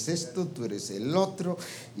 tú eres esto, tú eres el otro,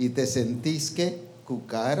 y te sentís que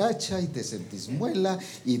cucaracha, y te sentís muela,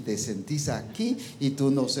 y te sentís aquí, y tú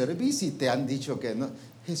no servís, y te han dicho que no.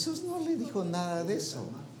 Jesús no le dijo nada de eso.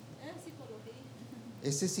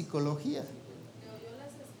 Esa es psicología.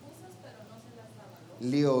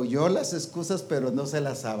 Le oyó las excusas, pero no se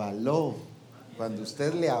las avaló. Cuando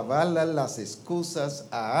usted le avala las excusas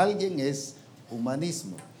a alguien, es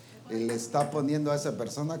humanismo. Él le está poniendo a esa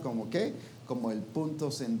persona como ¿qué? Como el punto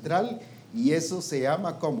central, y eso se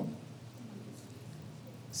llama ¿cómo?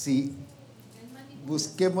 Si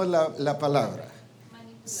busquemos la palabra.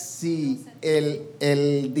 Si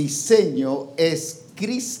el diseño es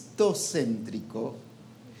cristocéntrico,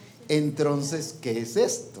 entonces ¿qué es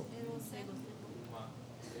esto?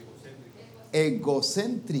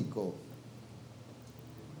 Egocéntrico.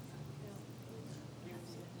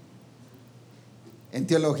 En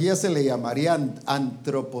teología se le llamaría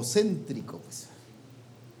antropocéntrico. Pues.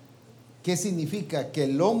 ¿Qué significa? Que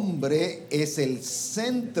el hombre es el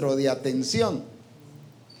centro de atención.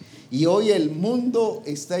 Y hoy el mundo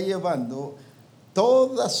está llevando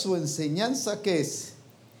toda su enseñanza, ¿qué es?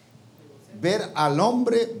 Ver al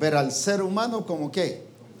hombre, ver al ser humano como ¿qué?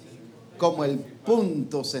 Como el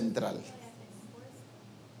punto central.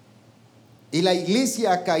 Y la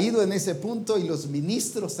iglesia ha caído en ese punto, y los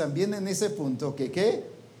ministros también en ese punto, que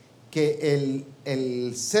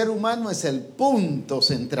el ser humano es el punto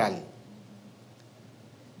central.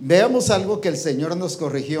 Veamos algo que el Señor nos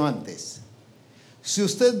corrigió antes. Si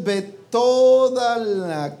usted ve toda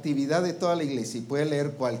la actividad de toda la iglesia, y puede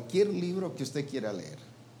leer cualquier libro que usted quiera leer,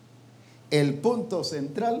 el punto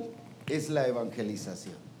central es la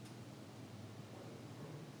evangelización.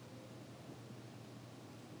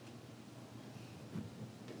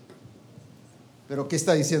 ¿Pero qué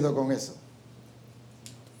está diciendo con eso?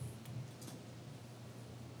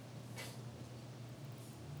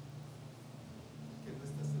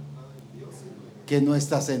 Que no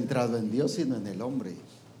está centrado en Dios, sino en el hombre.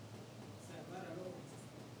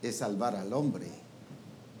 Es salvar al hombre.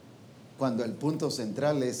 Cuando el punto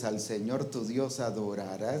central es al Señor tu Dios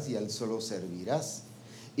adorarás y a Él solo servirás.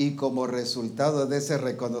 Y como resultado de ese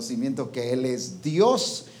reconocimiento que Él es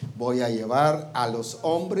Dios, voy a llevar a los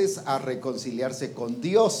hombres a reconciliarse con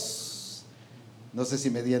Dios. No sé si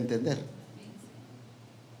me di a entender.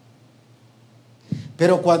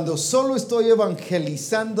 Pero cuando solo estoy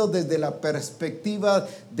evangelizando desde la perspectiva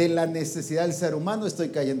de la necesidad del ser humano,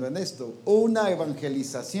 estoy cayendo en esto. Una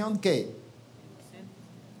evangelización ¿qué?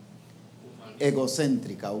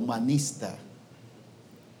 Egocéntrica, humanista.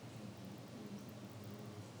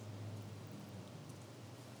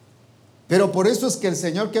 Pero por eso es que el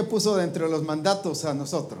Señor, ¿qué puso dentro de los mandatos a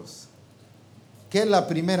nosotros? ¿Qué es la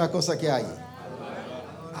primera cosa que hay?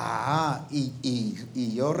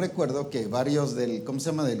 Y yo recuerdo que varios del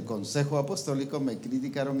Consejo Apostólico me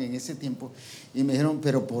criticaron en ese tiempo y me dijeron,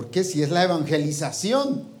 pero ¿por qué si es la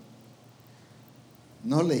evangelización?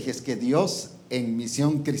 No, le dije, es que Dios en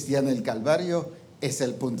Misión Cristiana El Calvario es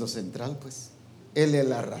el punto central, pues. Él es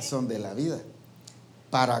la razón de la vida.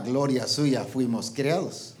 Para gloria suya fuimos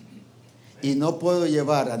creados. Y no puedo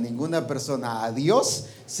llevar a ninguna persona a Dios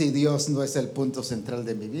si Dios no es el punto central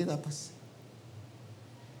de mi vida, pues.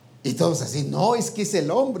 Y todos así, no, es que es el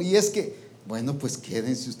hombre, y es que, bueno, pues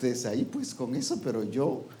quédense ustedes ahí, pues con eso, pero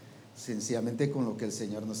yo sencillamente con lo que el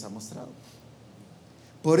Señor nos ha mostrado.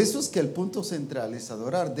 Por eso es que el punto central es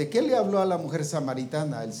adorar. ¿De qué le habló a la mujer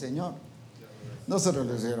samaritana el Señor? Nosotros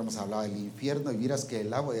les hubiéramos hablado del infierno y vieras que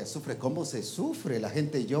el agua de azufre, cómo se sufre, la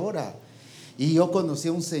gente llora. Y yo conocí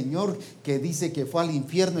a un señor que dice que fue al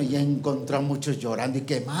infierno y ya encontró a muchos llorando y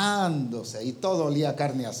quemándose y todo olía a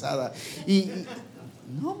carne asada.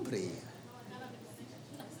 No, hombre.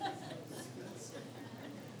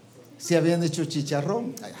 Se habían hecho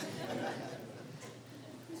chicharrón.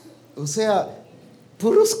 O sea,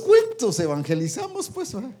 puros cuentos evangelizamos,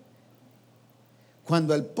 pues, ¿verdad?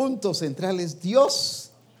 Cuando el punto central es Dios.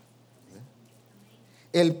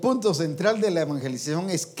 El punto central de la evangelización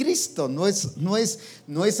es Cristo, no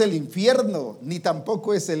es el infierno, ni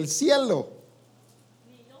tampoco es el cielo.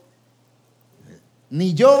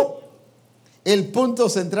 Ni yo. El punto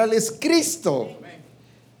central es Cristo.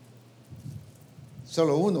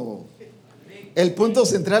 Solo uno. El punto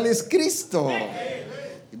central es Cristo.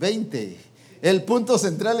 20. El punto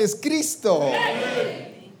central es Cristo.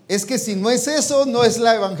 Es que si no es eso, no es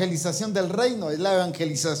la evangelización del reino, es la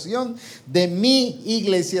evangelización de mi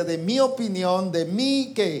iglesia, de mi opinión, de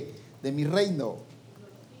mi reino,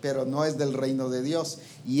 pero no es del reino de Dios.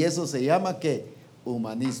 Y eso se llama ¿qué?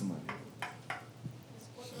 Humanismo.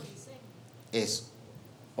 Es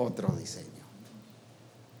otro diseño.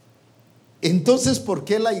 Entonces, ¿por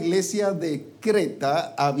qué la iglesia de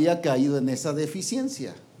Creta había caído en esa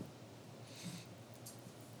deficiencia?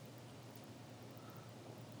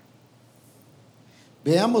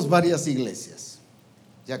 Veamos varias iglesias,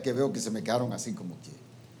 ya que veo que se me quedaron así como que.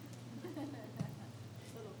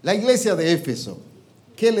 La iglesia de Éfeso,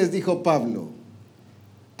 ¿qué les dijo Pablo?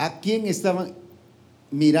 ¿A quién estaban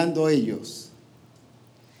mirando ellos?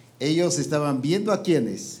 Ellos estaban viendo a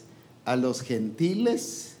quiénes, a los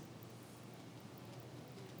gentiles,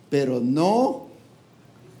 pero no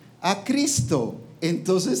a Cristo.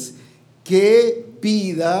 Entonces, ¿qué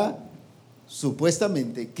vida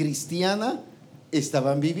supuestamente cristiana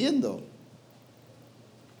estaban viviendo?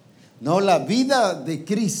 No la vida de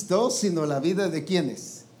Cristo, sino la vida de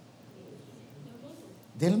 ¿quiénes?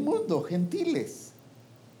 Del mundo, gentiles.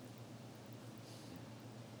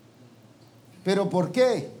 ¿Pero por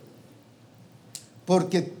qué?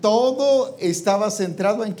 Porque todo estaba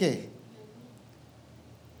centrado ¿en qué?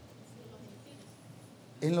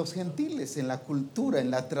 En los gentiles, en la cultura,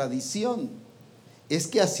 en la tradición. Es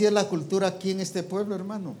que así es la cultura aquí en este pueblo,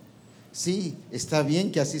 hermano. Sí, está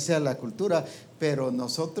bien que así sea la cultura, pero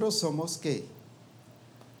nosotros somos ¿qué?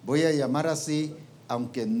 Voy a llamar así,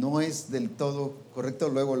 aunque no es del todo correcto,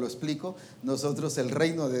 luego lo explico. Nosotros, el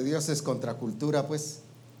reino de Dios es contracultura, pues,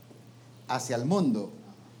 hacia el mundo,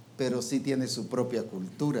 pero sí tiene su propia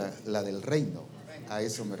cultura, la del reino. A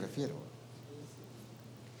eso me refiero.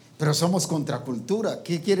 Pero somos contracultura.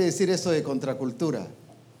 ¿Qué quiere decir eso de contracultura?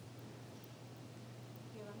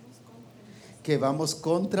 Que vamos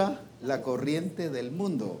contra la corriente del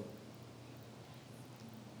mundo,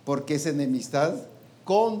 porque es enemistad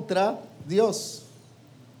contra Dios.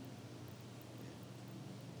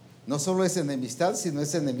 No solo es enemistad, sino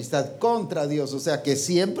es enemistad contra Dios, o sea que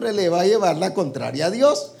siempre le va a llevar la contraria a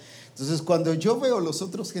Dios. Entonces, cuando yo veo a los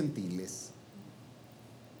otros gentiles,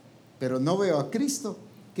 pero no veo a Cristo,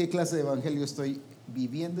 ¿qué clase de evangelio estoy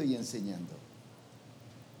viviendo y enseñando?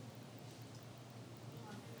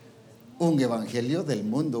 Un evangelio del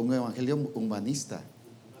mundo, un evangelio humanista.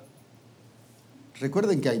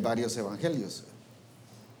 Recuerden que hay varios evangelios.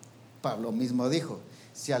 Pablo mismo dijo,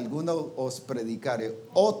 si alguno os predicare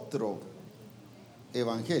otro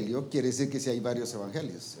evangelio, quiere decir que si hay varios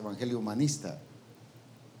evangelios, evangelio humanista.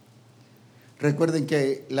 Recuerden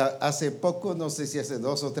que hace poco, no sé si hace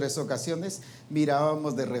 2 o 3 ocasiones,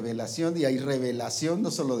 mirábamos de revelación, y hay revelación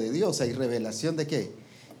no solo de Dios, hay revelación de ¿qué?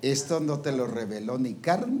 Esto no te lo reveló ni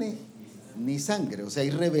carne ni sangre, o sea, hay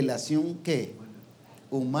revelación ¿qué?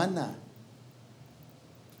 Humana.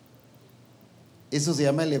 Eso se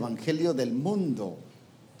llama el evangelio del mundo,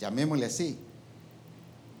 llamémosle así.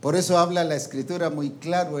 Por eso habla la escritura muy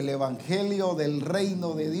claro, el evangelio del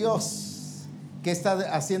reino de Dios. ¿Qué está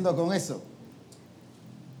haciendo con eso?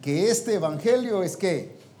 Que este evangelio es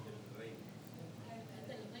 ¿qué?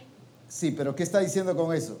 Sí, pero ¿qué está diciendo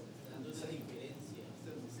con eso?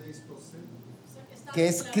 Que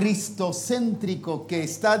es cristocéntrico, que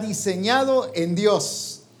está diseñado en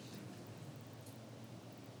Dios.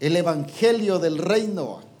 El evangelio del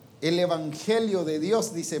reino, el evangelio de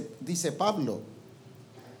Dios, dice Pablo.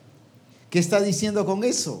 ¿Qué está diciendo con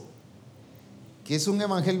eso? Que es un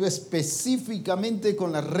evangelio específicamente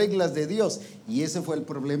con las reglas de Dios. Y ese fue el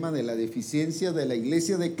problema de la deficiencia de la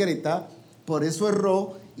iglesia de Creta, Por eso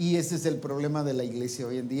erró, y ese es el problema de la iglesia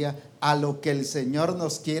hoy en día. A lo que el Señor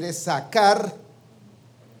nos quiere sacar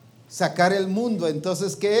el mundo.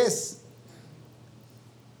 Entonces, ¿qué es?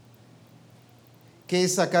 ¿Qué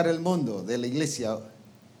es sacar el mundo de la iglesia?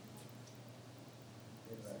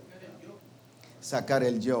 Sacar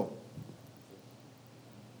el yo.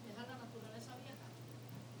 Dejar la naturaleza vieja.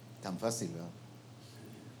 Tan fácil, ¿verdad?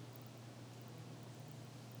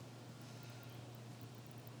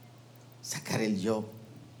 Sacar el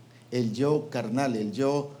yo carnal, el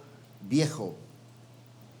yo viejo,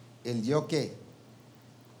 el yo que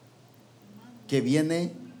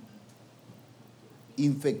viene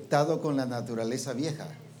infectado con la naturaleza vieja,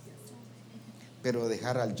 pero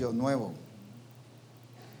dejar al yo nuevo.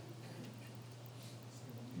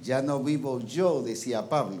 Ya no vivo yo, decía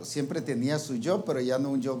Pablo, siempre tenía su yo, pero ya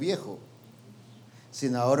no un yo viejo,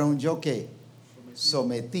 sino ahora un yo que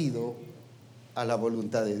sometido a la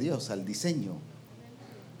voluntad de Dios, al diseño.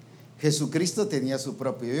 Jesucristo tenía su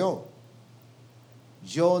propio yo.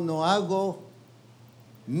 Yo no hago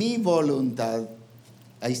mi voluntad.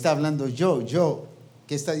 Ahí está hablando yo.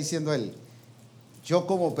 ¿Qué está diciendo él? Yo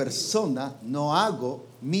como persona no hago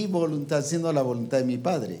mi voluntad, sino la voluntad de mi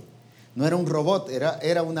Padre. No era un robot,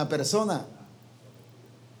 era una persona,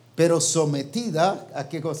 pero sometida ¿a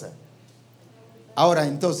qué cosa? Ahora,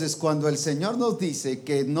 entonces, cuando el Señor nos dice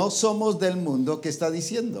que no somos del mundo, ¿qué está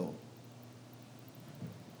diciendo?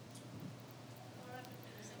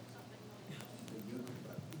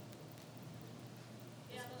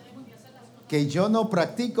 Que yo no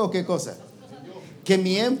practico, ¿qué cosa? Que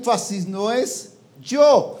mi énfasis no es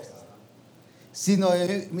yo, sino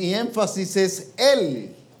mi énfasis es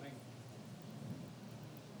Él.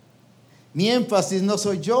 Mi énfasis no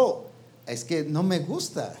soy yo, es que no me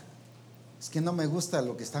gusta. Es que no me gusta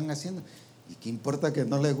lo que están haciendo. ¿Y qué importa que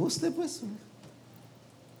no le guste, pues?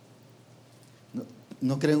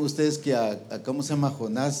 ¿No creen ustedes que a ¿cómo se llama?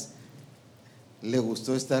 Jonás le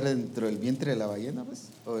gustó estar dentro del vientre de la ballena, pues?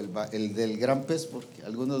 O el del gran pez, porque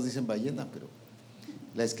algunos dicen ballena, pero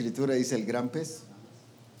la escritura dice el gran pez.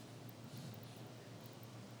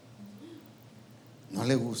 ¿No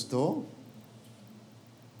le gustó?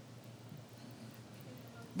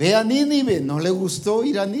 Ve a Nínive, no le gustó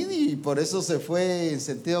ir a Nínive, por eso se fue en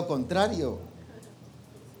sentido contrario.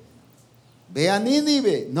 Ve a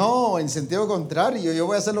Nínive, no, en sentido contrario, yo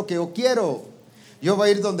voy a hacer lo que yo quiero, yo voy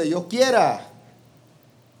a ir donde yo quiera.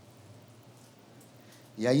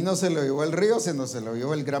 Y ahí no se lo llevó el río, sino se lo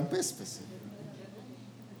llevó el gran pez, pues.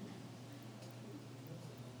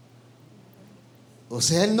 O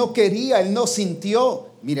sea, él no quería, él no sintió.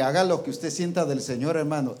 Mire, haga lo que usted sienta del Señor,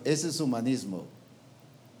 hermano, ese es humanismo.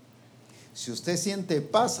 Si usted siente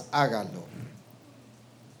paz, hágalo.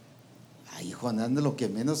 Ay, Jonás lo que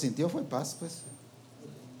menos sintió fue paz, pues.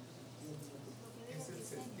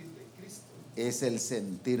 Es el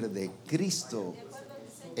sentir de Cristo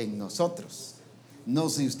en nosotros. No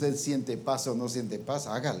si usted siente paz o no siente paz,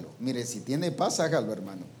 hágalo. Mire, si tiene paz, hágalo,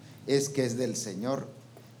 hermano. Es que es del Señor.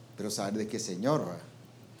 Pero ¿sabe de qué Señor?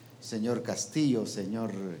 Señor Castillo,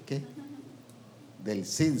 Señor, ¿qué? Del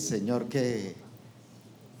Cid, Señor, ¿qué?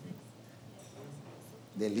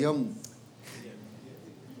 De León.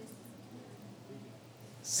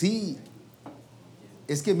 Sí,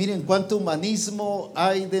 es que miren cuánto humanismo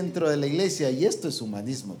hay dentro de la iglesia, y esto es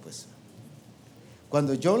humanismo, pues.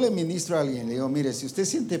 Cuando yo le ministro a alguien, le digo, mire, si usted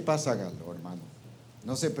siente paz, hágalo, hermano,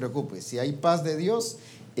 no se preocupe, si hay paz de Dios,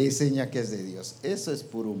 es seña que es de Dios. Eso es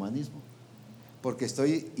puro humanismo, porque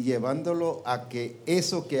estoy llevándolo a que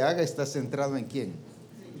eso que haga está centrado en ¿quién?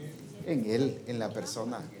 En Él, en la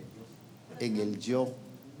persona, en el yo.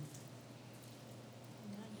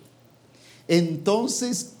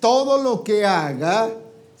 Entonces, todo lo que haga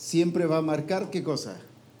siempre va a marcar ¿qué cosa?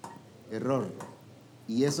 Error.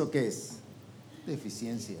 ¿Y eso qué es?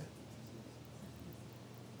 Deficiencia.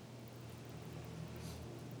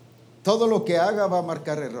 Todo lo que haga va a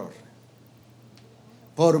marcar error.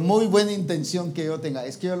 Por muy buena intención que yo tenga.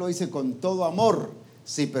 Es que yo lo hice con todo amor.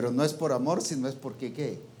 Sí, pero no es por amor, sino es porque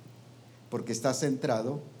 ¿qué? Porque está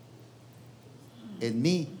centrado en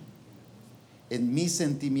mí, en mis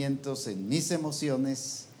sentimientos, en mis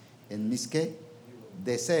emociones, en mis ¿qué?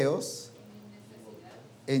 Deseos,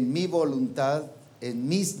 en mi voluntad, en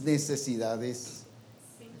mis necesidades,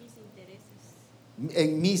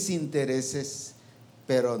 en mis intereses,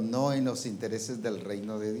 pero no en los intereses del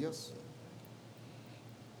reino de Dios.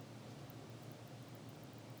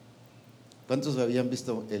 ¿Cuántos habían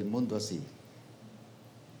visto el mundo así? El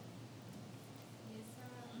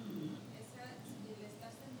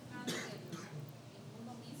estar centrado en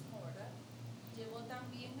uno mismo, ¿verdad? Llevó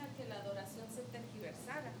también a que la adoración se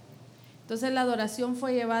tergiversara. Entonces la adoración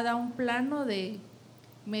fue llevada a un plano de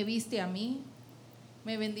me viste a mí,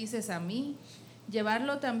 me bendices a mí,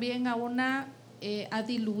 llevarlo también a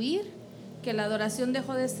diluir, que la adoración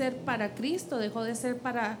dejó de ser para Cristo, dejó de ser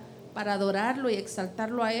para adorarlo y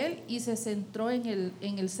exaltarlo a Él, y se centró en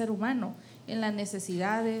el ser humano, en las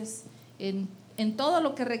necesidades, en todo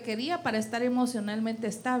lo que requería para estar emocionalmente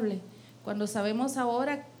estable. Cuando sabemos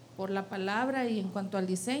ahora por la palabra y en cuanto al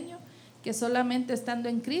diseño, que solamente estando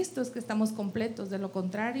en Cristo es que estamos completos, de lo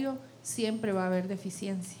contrario siempre va a haber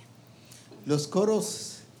deficiencia. Los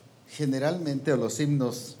coros generalmente, o los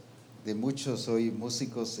himnos de muchos hoy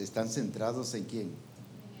músicos, están centrados ¿en quién?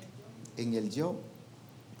 En el yo,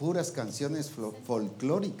 puras canciones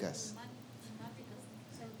folclóricas.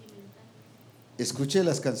 Escuche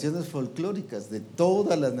las canciones folclóricas de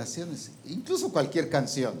todas las naciones, incluso cualquier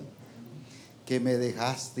canción, que me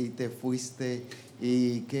dejaste y te fuiste,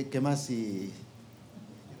 y qué más, y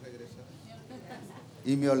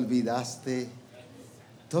me olvidaste.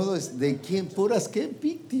 Todo es de quién, puras qué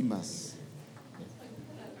víctimas,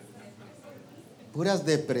 puras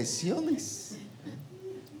depresiones.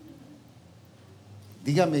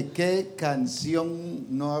 Dígame, ¿qué canción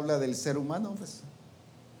no habla del ser humano? Pues,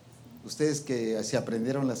 ustedes que se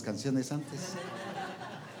aprendieron las canciones antes.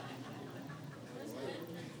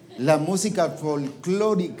 La música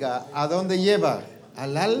folclórica, ¿a dónde lleva?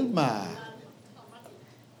 Al alma.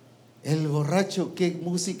 El borracho, ¿qué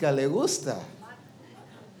música le gusta?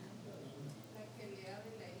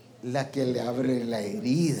 La que le abre la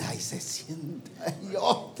herida y se siente, y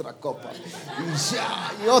otra copa, y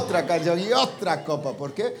ya, y otra canción, y otra copa.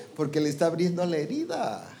 ¿Por qué? Porque le está abriendo la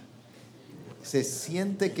herida. Se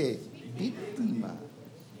siente que víctima.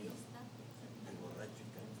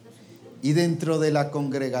 Y dentro de la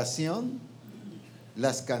congregación,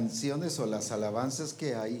 las canciones o las alabanzas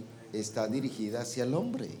que hay está dirigida hacia el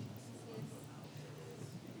hombre.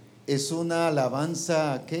 Es una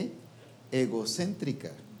alabanza, ¿qué?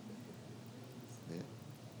 Egocéntrica,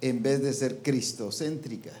 en vez de ser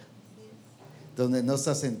cristocéntrica, donde no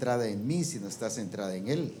está centrada en mí, sino está centrada en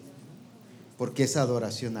Él, porque es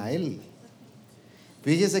adoración a Él.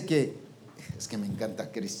 Fíjese que es que me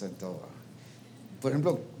encanta Cristo en todo. Por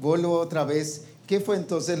ejemplo, vuelvo otra vez. ¿Qué fue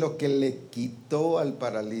entonces lo que le quitó al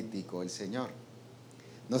paralítico el Señor?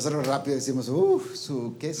 Nosotros rápido decimos,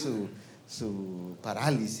 su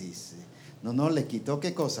parálisis. No, le quitó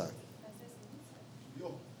 ¿qué cosa?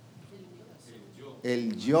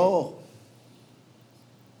 El yo.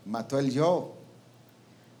 Mató el yo.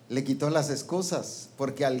 Le quitó las excusas,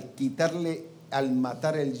 porque al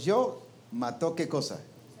matar el yo, mató ¿qué cosa?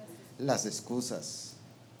 Las excusas.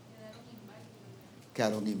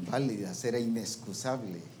 Quedaron inválidas, era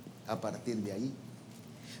inexcusable a partir de ahí.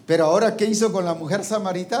 Pero ahora, ¿qué hizo con la mujer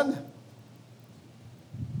samaritana?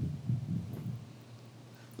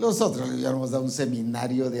 Nosotros le hubiéramos dado un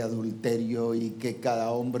seminario de adulterio y que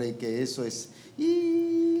cada hombre, que eso es,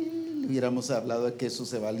 y le hubiéramos hablado de que eso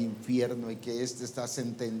se va al infierno y que este está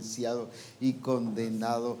sentenciado y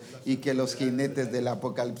condenado y que los jinetes del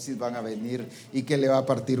apocalipsis van a venir y que le va a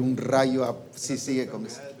partir un rayo si sigue con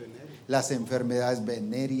eso. Las enfermedades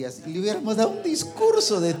venéreas, y le hubiéramos dado un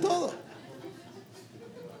discurso de todo.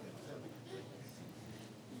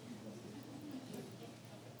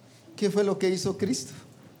 ¿Qué fue lo que hizo Cristo?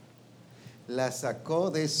 La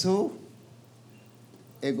sacó de su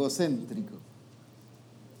egocéntrico.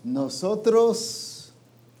 Nosotros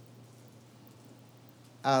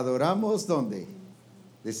adoramos ¿dónde?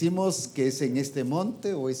 Decimos que es en este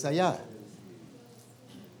monte o es allá.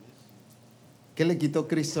 ¿Qué le quitó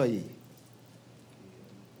Cristo ahí?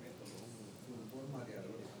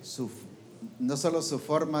 No solo su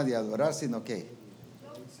forma de adorar, sino que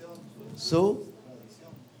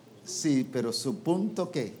sí, pero su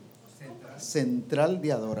punto ¿qué? Central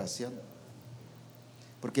de adoración.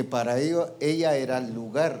 Porque para ella era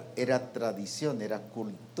lugar, era tradición, era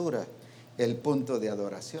cultura, el punto de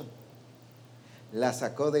adoración. La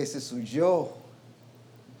sacó de ese su yo,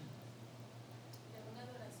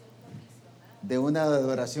 de una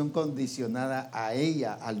adoración condicionada a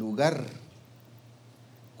ella, al lugar.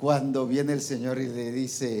 Cuando viene el Señor y le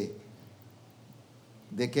dice,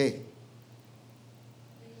 ¿de qué?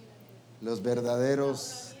 Los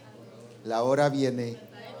verdaderos, la hora viene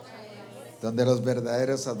donde los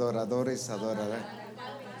verdaderos adoradores adorarán.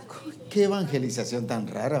 Qué evangelización tan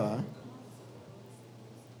rara, ¿va?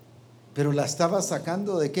 Pero la estaba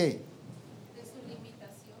sacando ¿de qué?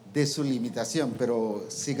 De su limitación, pero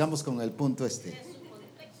sigamos con el punto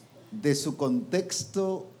de su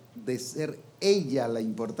contexto, de ser ella la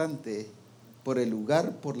importante por el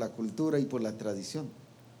lugar, por la cultura y por la tradición.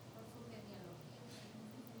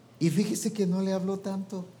 Y fíjese que no le habló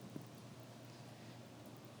tanto.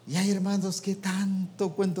 Y hay hermanos que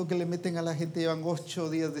tanto cuento que le meten a la gente, llevan 8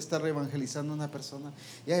 días de estar evangelizando a una persona.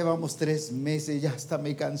 Ya llevamos 3 meses, ya hasta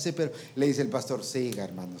me cansé, pero le dice el pastor, siga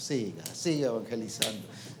hermano, siga evangelizando.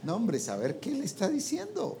 No hombre, saber qué le está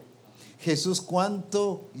diciendo. Jesús,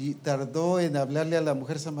 ¿cuánto tardó en hablarle a la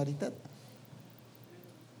mujer samaritana?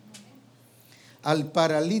 Al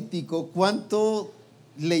paralítico, ¿cuánto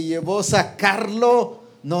le llevó sacarlo?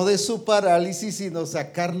 No de su parálisis, sino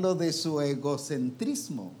sacarlo de su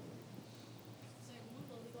egocentrismo.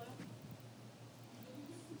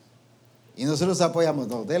 Y nosotros apoyamos,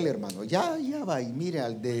 no, dele hermano, ya va, y mire,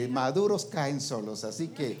 al de maduros caen solos, así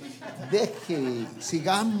que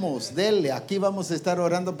sigamos, dele, aquí vamos a estar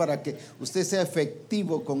orando para que usted sea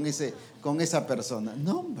efectivo con esa persona.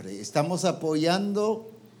 No hombre, estamos apoyando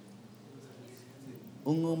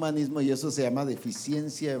un humanismo y eso se llama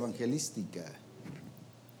deficiencia evangelística.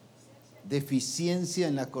 Deficiencia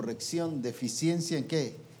en la corrección, deficiencia ¿en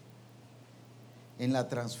qué? En la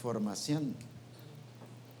transformación.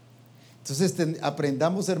 Entonces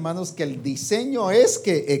aprendamos, hermanos, que el diseño es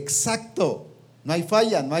que exacto, no hay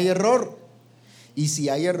falla, no hay error. Y si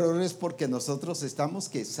hay errores es porque nosotros estamos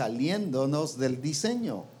saliéndonos del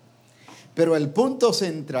diseño. Pero el punto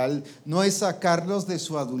central no es sacarlos de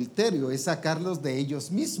su adulterio, es sacarlos de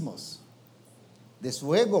ellos mismos, de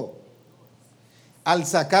su ego. Al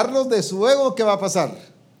sacarlos de su ego, ¿qué va a pasar?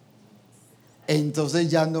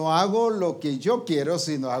 Entonces ya no hago lo que yo quiero,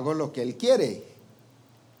 sino hago lo que él quiere.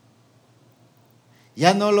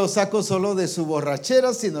 Ya no lo saco solo de su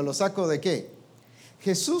borrachera, sino lo saco ¿de qué?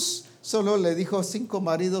 Jesús solo le dijo 5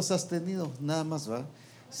 maridos has tenido, nada más, ¿va?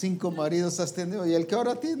 5 maridos has tenido y el que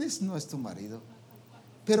ahora tienes no es tu marido.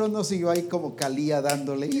 Pero no siguió ahí como Calía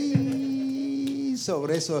dándole y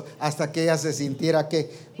sobre eso hasta que ella se sintiera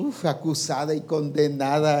acusada y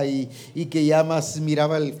condenada y que ya más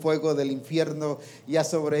miraba el fuego del infierno ya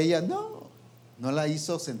sobre ella. No la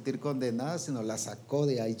hizo sentir condenada, sino la sacó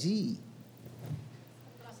de allí.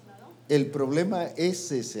 El problema,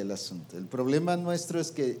 ese es el asunto. El problema nuestro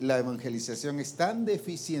es que la evangelización es tan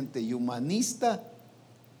deficiente y humanista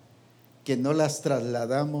que no las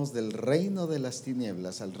trasladamos del reino de las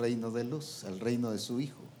tinieblas al reino de luz, al reino de su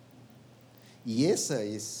Hijo. Y esa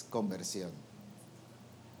es conversión.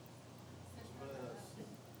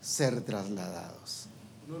 Ser trasladados.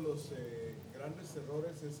 Uno de los grandes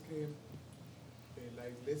errores es que la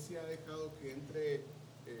iglesia ha dejado que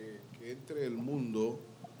entre el mundo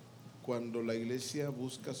cuando la iglesia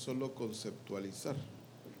busca solo conceptualizar.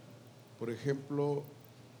 Por ejemplo,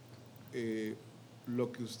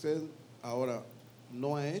 lo que usted ahora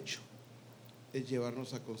no ha hecho es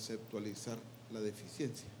llevarnos a conceptualizar la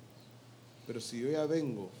deficiencia. Pero si yo ya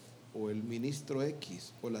vengo, o el ministro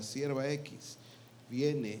X, o la sierva X,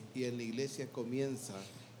 viene y en la iglesia comienza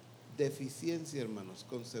deficiencia, hermanos,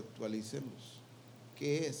 conceptualicemos.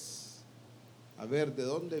 ¿Qué es? A ver, ¿de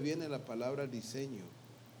dónde viene la palabra diseño?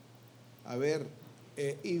 A ver,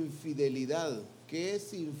 infidelidad. ¿Qué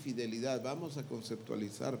es infidelidad? Vamos a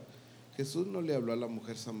conceptualizar. Jesús no le habló a la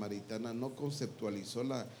mujer samaritana, no conceptualizó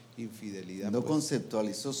la infidelidad. No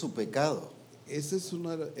conceptualizó su pecado. Ese es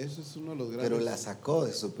uno de los grandes. Pero la sacó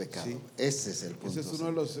de su pecado. Sí. Ese es el punto. Ese es uno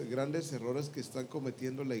de los grandes errores que están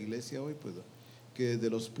cometiendo la iglesia hoy, pues, que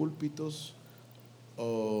desde los púlpitos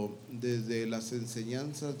o desde las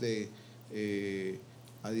enseñanzas de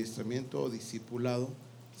adiestramiento o discipulado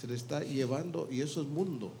se le está llevando, y eso es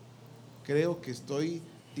mundo. Creo que estoy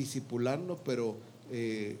discipulando, pero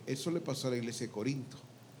eso le pasó a la iglesia de Corinto.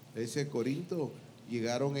 La iglesia de Corinto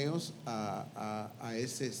llegaron ellos a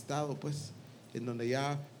ese estado, pues, en donde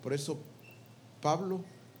ya, por eso Pablo,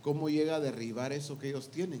 ¿cómo llega a derribar eso que ellos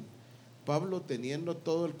tienen? Pablo, teniendo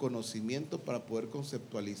todo el conocimiento para poder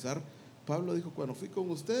conceptualizar, Pablo dijo, cuando fui con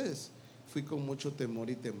ustedes, fui con mucho temor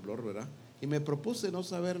y temblor, ¿verdad? Y me propuse no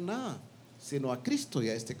saber nada, sino a Cristo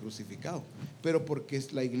ya crucificado. Pero porque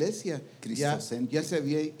la iglesia ya se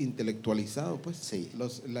había intelectualizado, pues, sí.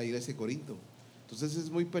 La iglesia de Corinto. Entonces es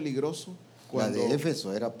muy peligroso. La de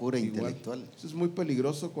Éfeso era pura intelectual. Es muy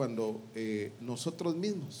peligroso cuando nosotros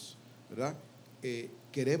mismos, ¿verdad?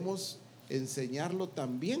 Queremos enseñarlo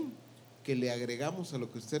también, que le agregamos a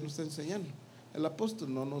lo que usted nos está enseñando. El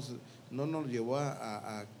apóstol no nos llevó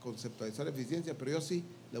a conceptualizar la eficiencia, pero yo sí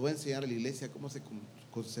le voy a enseñar a la iglesia cómo se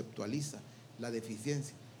conceptualiza la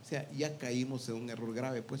deficiencia. O sea, ya caímos en un error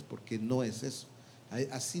grave, pues, porque no es eso.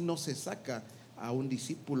 Así no se saca a un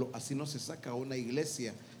discípulo, así no se saca a una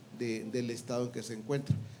iglesia del estado en que se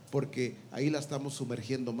encuentra, porque ahí la estamos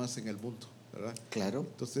sumergiendo más en el mundo, ¿verdad? Claro,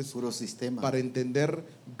 entonces, puro sistema. Para entender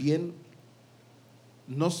bien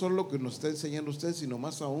no solo que nos está enseñando a ustedes, sino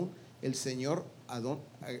más aún el Señor,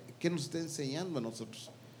 ¿qué nos está enseñando a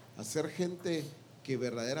nosotros? A ser gente que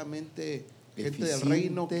verdaderamente, gente del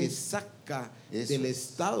reino, que saca del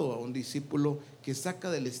estado a un discípulo, que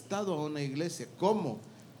saca del estado a una iglesia. ¿Cómo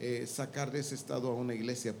sacar de ese estado a una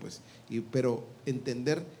iglesia? Pues, pero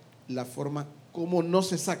entender la forma como no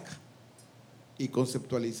se saca, y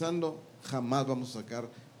conceptualizando, jamás vamos a sacar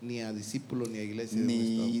ni a discípulo ni a iglesia de un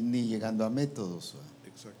estado. Ni llegando a métodos.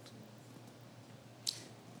 Exacto.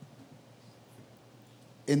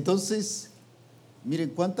 Entonces, miren,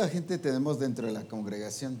 ¿cuánta gente tenemos dentro de la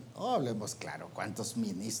congregación? Hablemos claro, ¿cuántos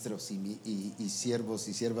ministros y siervos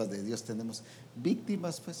y siervas de Dios tenemos?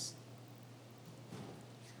 Víctimas, pues.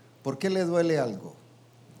 ¿Por qué le duele algo?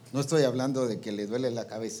 No estoy hablando de que le duele la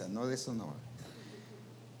cabeza, no, de eso no.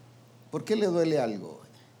 ¿Por qué le duele algo?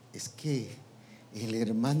 Es que el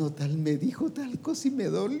hermano tal me dijo tal cosa y me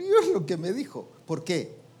dolió lo que me dijo. ¿Por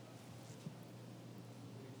qué?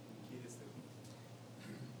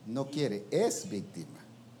 No quiere, es víctima.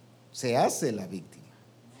 Se hace la víctima.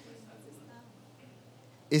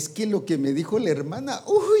 Es que lo que me dijo la hermana,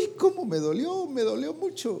 uy, cómo me dolió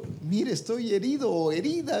mucho. Mire, estoy herido o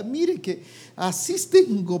herida, mire que así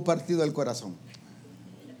tengo partido el corazón.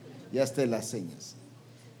 Y hasta las señas.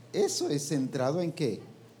 Eso es centrado en ¿qué?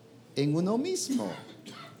 En uno mismo.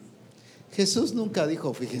 Jesús nunca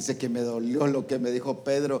dijo, fíjense que me dolió lo que me dijo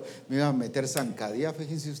Pedro, me iba a meter zancadilla,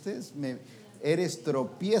 fíjense ustedes, eres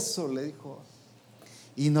tropiezo, le dijo.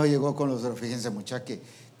 Y no llegó con los, fíjense muchachos,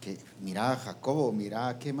 que mira Jacobo,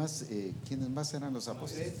 mira, ¿qué más? ¿Quiénes más eran los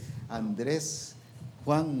apóstoles? Andrés,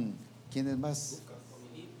 Juan, ¿quiénes más?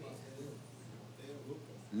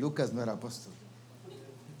 Lucas no era apóstol.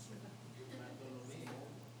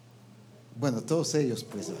 Bueno, todos ellos,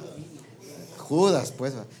 pues. Judas,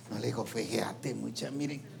 pues, no le dijo, fíjate, mucha,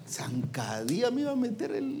 miren, zancadilla me iba a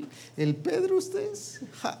meter el Pedro, ustedes.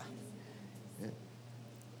 Ja.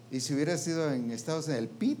 Y si hubiera sido en Estados Unidos, el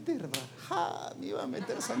Peter, ja, me iba a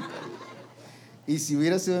meter zancadilla. Y si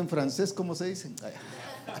hubiera sido en francés, ¿cómo se dice?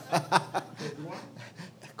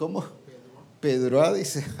 ¿Cómo? Pedroa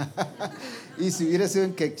dice. Y si hubiera sido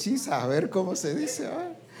en quechisa, a ver cómo se dice.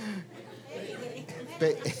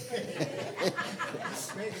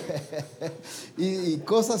 Y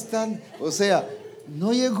cosas tan, o sea,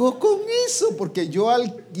 no llegó con eso, porque yo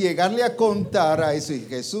al llegarle a contar a eso y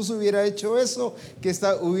Jesús hubiera hecho eso, ¿qué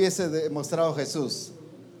hubiese demostrado Jesús?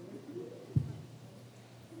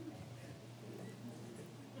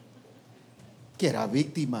 Que era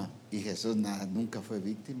víctima. Y Jesús nunca fue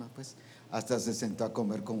víctima, pues. Hasta se sentó a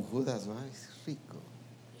comer con Judas. Ay, rico.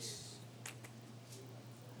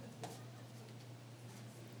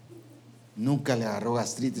 Nunca le agarró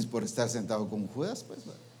gastritis por estar sentado con Judas, pues.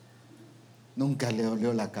 Nunca le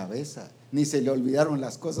dolió la cabeza, ni se le olvidaron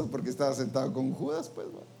las cosas porque estaba sentado con Judas, pues.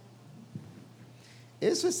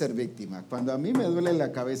 Eso es ser víctima. Cuando a mí me duele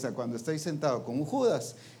la cabeza cuando estoy sentado con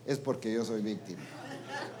Judas, es porque yo soy víctima.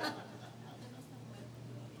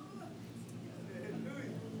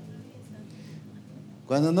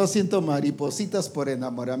 Cuando no siento maripositas por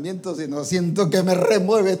enamoramiento, sino siento que me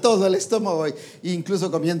remueve todo el estómago,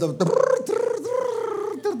 incluso comiendo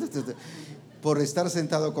por estar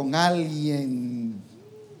sentado con alguien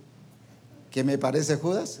que me parece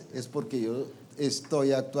Judas, es porque yo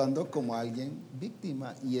estoy actuando como alguien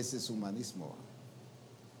víctima, y ese es humanismo.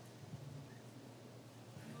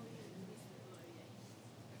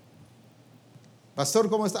 Pastor,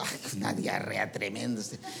 ¿cómo está? Ay, una diarrea tremenda.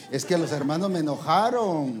 Es que los hermanos me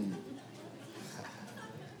enojaron.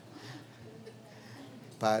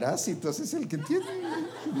 Parásitos es el que tiene,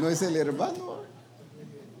 no es el hermano.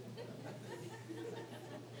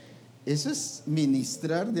 Eso es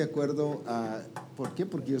ministrar de acuerdo a, ¿por qué?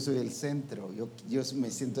 Porque yo soy el centro, yo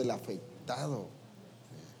me siento el afectado.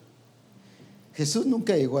 Jesús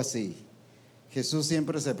nunca llegó así. Jesús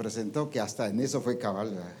siempre se presentó, que hasta en eso fue cabal,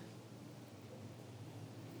 ¿verdad?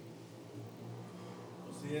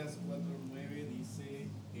 Oseas 4:9 dice,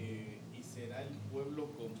 y será el pueblo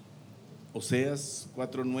como... Oseas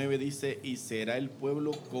 4:9 dice, y será el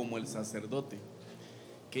pueblo como el sacerdote.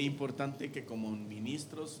 Qué importante que como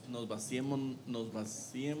ministros nos vaciemos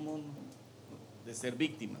de ser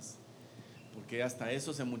víctimas, porque hasta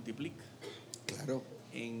eso se multiplica. Claro.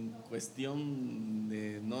 En cuestión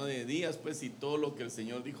de, no de días, pues, y todo lo que el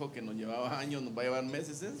Señor dijo que nos llevaba años, nos va a llevar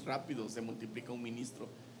meses, es rápido, se multiplica un ministro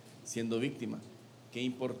siendo víctima. Qué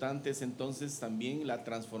importante es entonces también la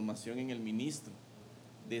transformación en el ministro,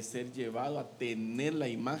 de ser llevado a tener la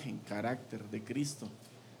imagen, carácter de Cristo,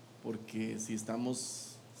 porque si estamos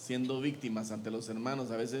siendo víctimas ante los hermanos,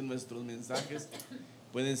 a veces nuestros mensajes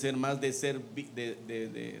pueden ser más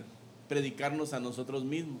de predicarnos a nosotros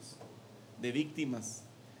mismos, de víctimas,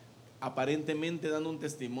 aparentemente dando un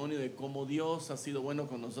testimonio de cómo Dios ha sido bueno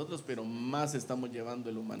con nosotros, pero más estamos llevando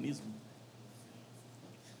el humanismo.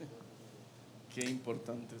 Qué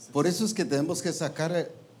importante es eso. Por eso es que tenemos que sacar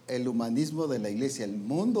el humanismo de la iglesia, el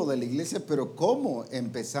mundo de la iglesia, pero ¿cómo?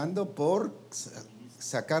 Empezando por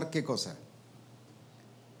sacar ¿qué cosa?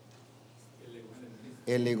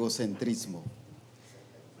 El egocentrismo.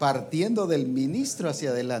 Partiendo del ministro hacia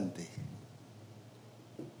adelante.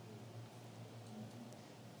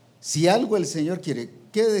 Si algo el Señor quiere,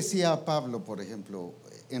 ¿qué decía Pablo, por ejemplo,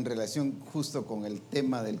 en relación justo con el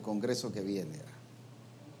tema del Congreso que viene?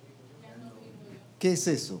 ¿Qué es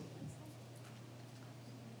eso?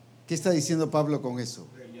 ¿Qué está diciendo Pablo con eso?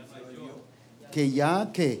 Que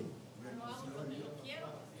ya, ¿qué?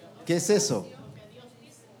 ¿Qué es eso?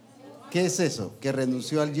 ¿Qué es eso? Que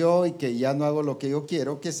renunció al yo y que ya no hago lo que yo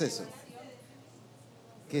quiero. ¿Qué es eso?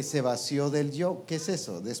 Que se vació del yo. ¿Qué es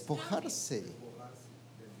eso? Despojarse.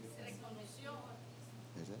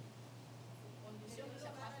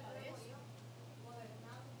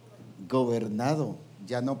 Gobernado,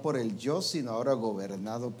 ya no por el yo, sino ahora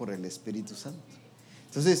gobernado por el Espíritu Santo.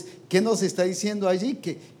 Entonces, ¿qué nos está diciendo allí?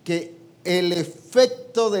 Que el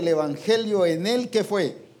efecto del Evangelio en él, ¿qué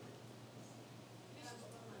fue?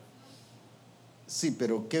 Sí,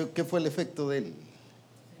 pero ¿qué fue el efecto de él?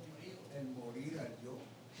 El morir al yo.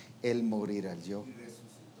 El morir al yo. Y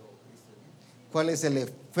resucitó Cristo en él. ¿Cuál es el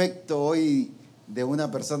efecto hoy de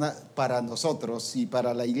una persona para nosotros y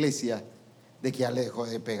para la iglesia? De que ya le dejó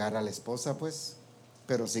de pegar a la esposa, pues,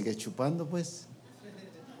 pero sigue chupando, pues.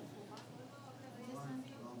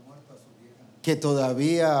 Que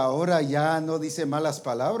todavía ahora ya no dice malas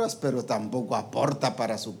palabras, pero tampoco aporta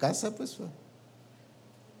para su casa, pues.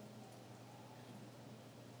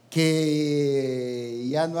 Que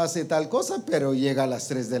ya no hace tal cosa, pero llega a las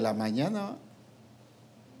 3 de la mañana.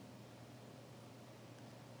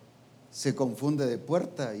 Se confunde de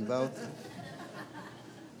puerta y va a otra.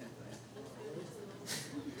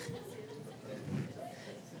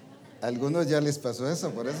 A algunos ya les pasó eso,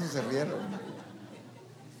 por eso se rieron.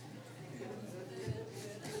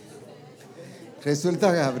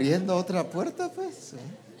 Resulta abriendo otra puerta, pues.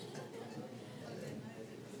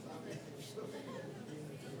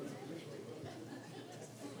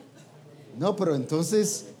 No, pero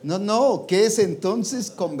entonces, no, ¿qué es entonces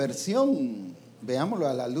conversión? Veámoslo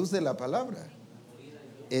a la luz de la palabra.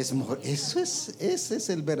 Ese es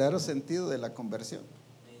el verdadero sentido de la conversión.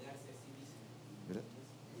 ¿Verdad?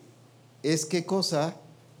 ¿Es qué cosa?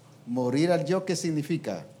 Morir al yo, ¿qué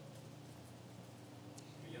significa?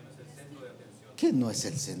 Que no es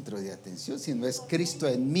el centro de atención, sino es Cristo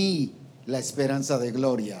en mí, la esperanza de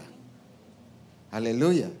gloria.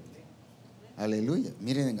 Aleluya. Aleluya.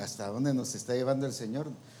 Miren hasta dónde nos está llevando el Señor.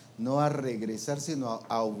 No a regresar, sino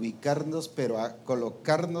a ubicarnos, pero a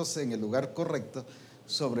colocarnos en el lugar correcto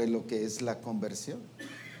sobre lo que es la conversión.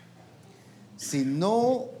 Si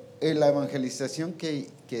no, la evangelización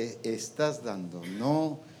que estás dando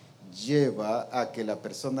no lleva a que la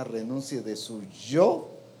persona renuncie de su yo,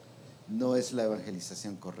 no es la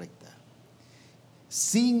evangelización correcta.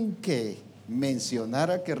 Sin que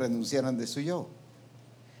mencionara que renunciaran de su yo.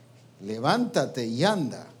 Levántate y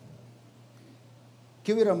anda.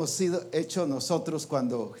 ¿Qué hubiéramos hecho nosotros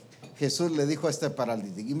cuando Jesús le dijo a este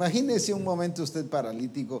paralítico? Imagínese un momento usted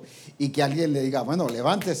paralítico y que alguien le diga, bueno,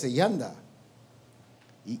 levántese y anda.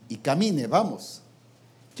 Y camine, vamos.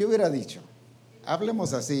 ¿Qué hubiera dicho?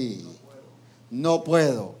 Hablemos así. No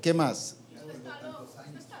puedo. ¿Qué más?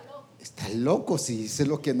 Está loco si dice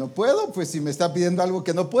lo que no puedo, pues si me está pidiendo algo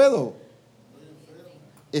que no puedo.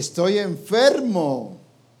 Estoy enfermo.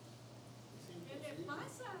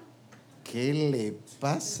 ¿Qué le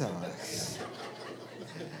pasa?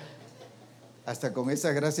 Hasta con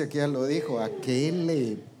esa gracia que ya lo dijo, ¿a qué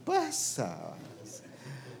le pasa?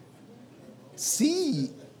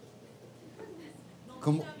 Sí.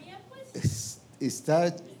 Como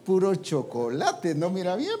está puro chocolate, no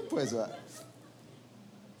mira bien, pues.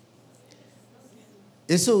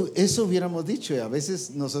 Eso hubiéramos dicho, y a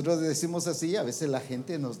veces nosotros decimos así, a veces la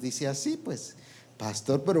gente nos dice así, pues.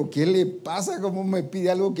 Pastor, pero ¿qué le pasa? ¿Cómo me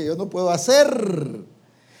pide algo que yo no puedo hacer?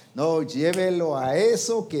 No, llévelo a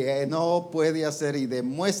eso que no puede hacer y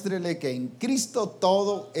demuéstrele que en Cristo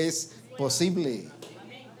todo es posible.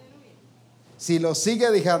 Si lo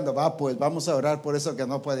sigue dejando, pues vamos a orar por eso que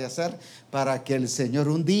no puede hacer, para que el Señor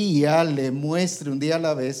un día le muestre, un día a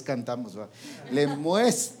la vez cantamos, le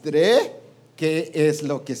muestre qué es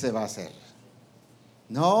lo que se va a hacer.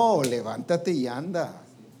 No, levántate y anda.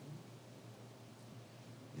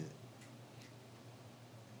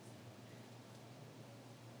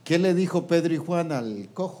 ¿Qué le dijo Pedro y Juan al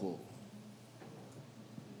cojo?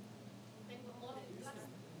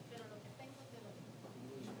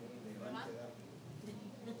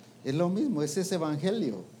 Es lo mismo, es ese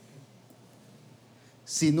evangelio.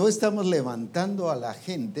 Si no estamos levantando a la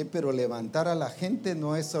gente, pero levantar a la gente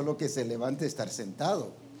no es solo que se levante estar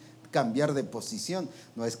sentado, cambiar de posición,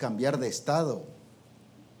 no es cambiar de estado,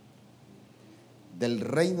 del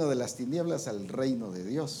reino de las tinieblas al reino de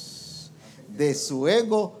Dios, de su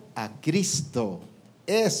ego a Cristo.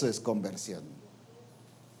 Eso es conversión.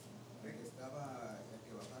 Estaba el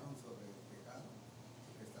que bajaron sobre el tejado,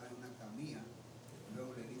 que estaba en una camilla,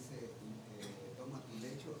 luego le dice, toma tu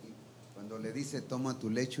lecho, y cuando le dice toma tu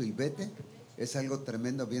lecho y vete, es algo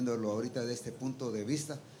tremendo viéndolo ahorita de este punto de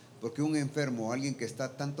vista, porque un enfermo, alguien que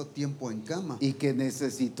está tanto tiempo en cama y que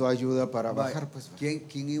necesitó ayuda para bajar, pues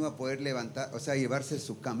 ¿quién iba a poder levantar, o sea, llevarse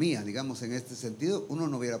su camilla, digamos, en este sentido? Uno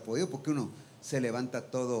no hubiera podido, porque uno se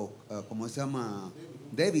levanta todo, ¿cómo se llama?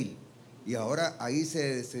 Débil. Y ahora ahí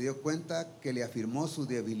se dio cuenta que le afirmó su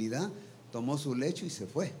debilidad, tomó su lecho y se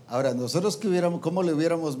fue. Ahora, nosotros ¿cómo le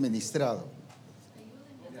hubiéramos ministrado?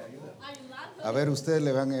 A ver, ustedes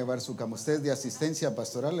le van a llevar su cama. Ustedes de asistencia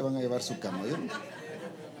pastoral le van a llevar su cama. ¿Oyeron?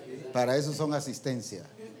 Para eso son asistencia.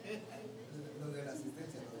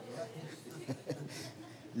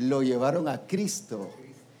 Lo llevaron a Cristo,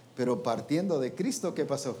 pero partiendo de Cristo, ¿qué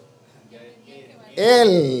pasó?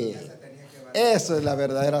 Él. Eso es la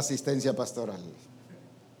verdadera asistencia pastoral.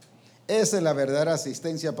 Esa es la verdadera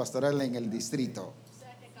asistencia pastoral en el distrito.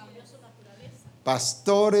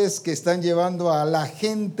 Pastores que están llevando a la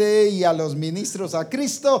gente y a los ministros a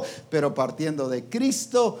Cristo, pero partiendo de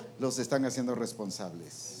Cristo los están haciendo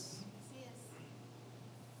responsables.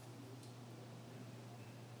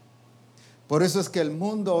 Por eso es que el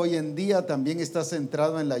mundo hoy en día también está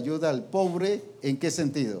centrado en la ayuda al pobre. ¿En qué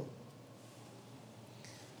sentido?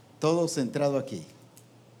 Todo centrado aquí.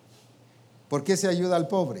 ¿Por qué se ayuda al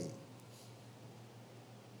pobre?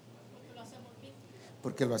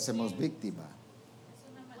 Porque lo hacemos víctima.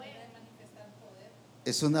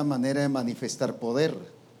 Es una manera de manifestar poder.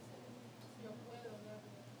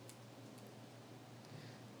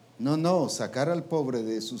 No, sacar al pobre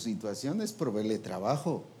de su situación es proveerle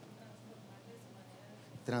trabajo,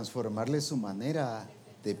 transformarle su manera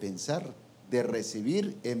de pensar, de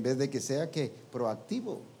recibir, en vez de que sea que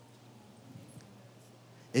proactivo.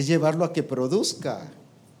 Es llevarlo a que produzca.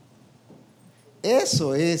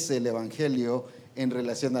 Eso es el evangelio en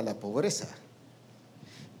relación a la pobreza.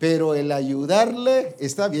 Pero el ayudarle,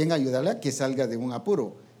 está bien ayudarle a que salga de un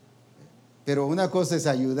apuro. Pero una cosa es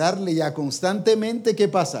ayudarle ya constantemente, ¿qué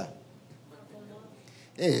pasa?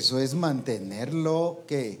 Eso es mantenerlo,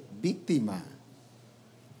 ¿qué? Víctima.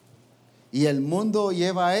 Y el mundo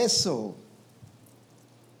lleva a eso.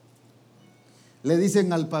 Le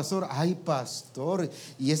dicen al pastor, ay pastor,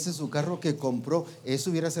 y ese es su carro que compró, eso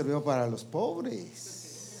hubiera servido para los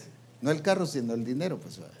pobres. No el carro, sino el dinero,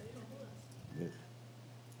 pues.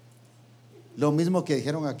 Lo mismo que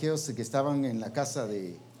dijeron aquellos que estaban en la casa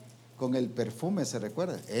con el perfume, ¿se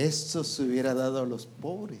recuerda? Esto se hubiera dado a los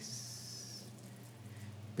pobres,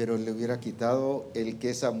 pero le hubiera quitado el que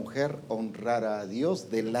esa mujer honrara a Dios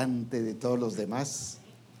delante de todos los demás.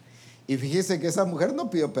 Y fíjese que esa mujer no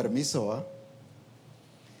pidió permiso, ¿eh?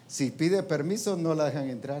 Si pide permiso, no la dejan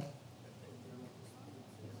entrar.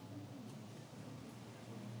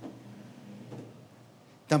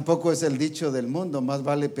 Tampoco es el dicho del mundo, más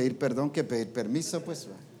vale pedir perdón que pedir permiso, pues.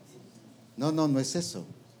 No es eso.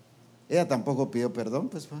 Ella tampoco pidió perdón,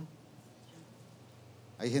 pues.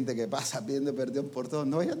 Hay gente que pasa pidiendo perdón por todo.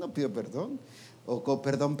 No, ella no pidió perdón. O con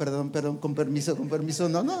perdón, con permiso.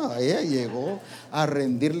 No, ella llegó a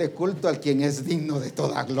rendirle culto al quien es digno de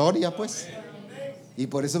toda gloria, pues. Y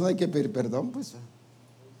por eso no hay que pedir perdón, pues.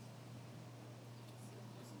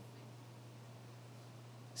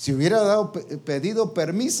 Si hubiera pedido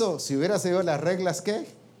permiso, si hubiera seguido las reglas, ¿qué?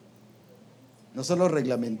 No solo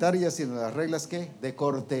reglamentarias, sino las reglas, ¿qué? De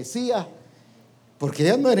cortesía. Porque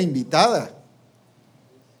ella no era invitada.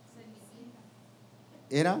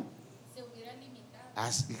 ¿Era?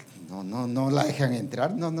 No la dejan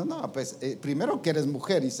entrar. No. Pues primero que eres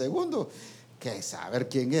mujer y segundo que saber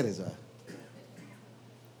quién eres, ¿verdad?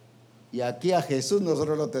 Y aquí a Jesús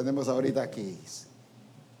nosotros lo tenemos ahorita aquí.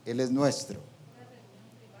 Él es nuestro.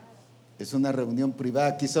 Es una reunión privada.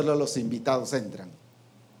 Aquí solo los invitados entran.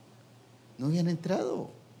 No habían entrado.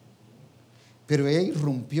 Pero ella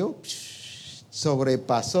irrumpió,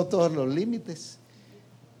 sobrepasó todos los límites.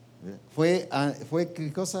 Fue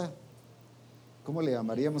 ¿qué cosa? ¿Cómo le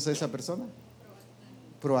llamaríamos a esa persona?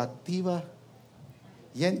 Proactiva.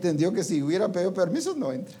 Ya entendió que si hubiera pedido permiso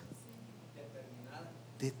no entra.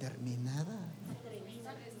 determinada,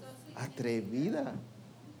 atrevida,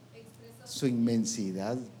 su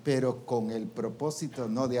inmensidad, pero con el propósito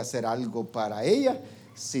no de hacer algo para ella,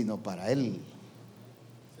 sino para él.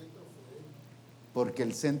 Porque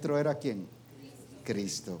el centro era ¿quién?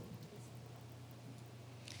 Cristo.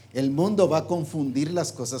 El mundo va a confundir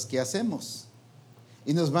las cosas que hacemos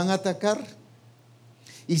y nos van a atacar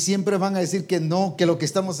y siempre van a decir que no, que lo que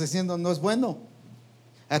estamos haciendo no es bueno.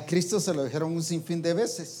 A Cristo se lo dijeron un sinfín de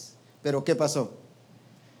veces, pero ¿qué pasó?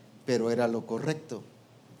 Pero era lo correcto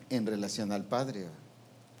en relación al Padre.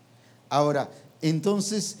 Ahora,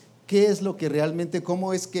 entonces, ¿qué es lo que realmente,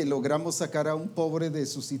 cómo es que logramos sacar a un pobre de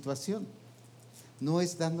su situación? No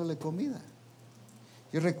es dándole comida.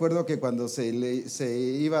 Yo recuerdo que cuando se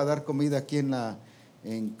iba a dar comida aquí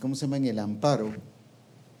 ¿cómo se llama? En el Amparo,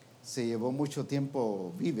 se llevó mucho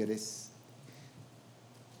tiempo víveres.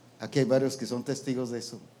 Aquí hay varios que son testigos de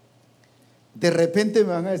eso. De repente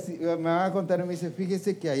me van a contar y me dice,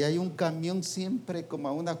 fíjese que ahí hay un camión siempre como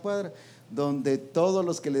a una cuadra, donde todos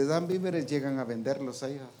los que les dan víveres llegan a venderlos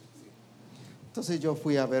ahí. Entonces yo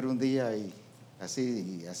fui a ver un día y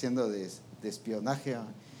así haciendo de espionaje,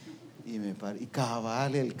 y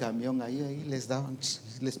cabal el camión ahí les daban,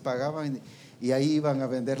 les pagaban y ahí iban a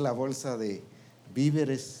vender la bolsa de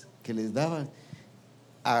víveres que les daban.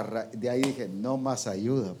 De ahí dije, no más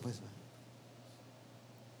ayuda, pues.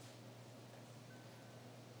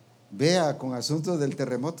 Vea con asuntos del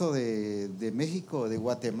terremoto de México, de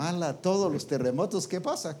Guatemala, todos los terremotos, ¿qué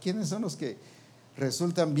pasa? ¿Quiénes son los que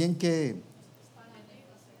resultan bien que?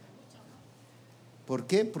 ¿Por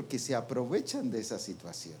qué? Porque se aprovechan de esa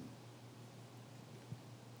situación.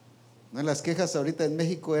 ¿No? Las quejas ahorita en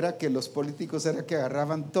México era que los políticos era que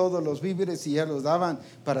agarraban todos los víveres y ya los daban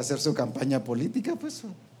para hacer su campaña política, pues.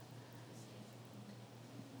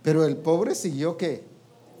 Pero el pobre siguió ¿qué?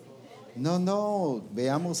 No,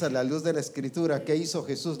 veamos a la luz de la Escritura, ¿qué hizo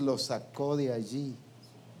Jesús? Lo sacó de allí,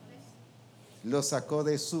 lo sacó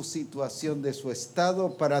de su situación, de su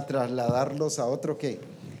estado, para trasladarlos a otro ¿qué?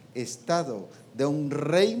 Estado, de un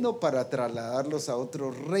reino para trasladarlos a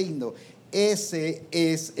otro reino. Ese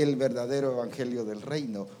es el verdadero evangelio del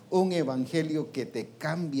reino, un evangelio que te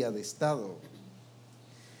cambia de estado.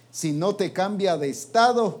 Si no te cambia de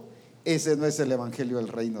estado, ese no es el evangelio del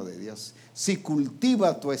reino de Dios. Si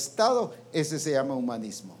cultiva tu estado, ese se llama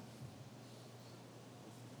humanismo.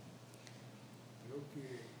 Creo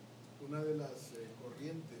que una de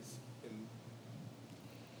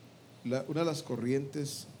las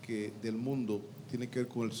corrientes del mundo tiene que ver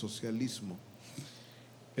con el socialismo.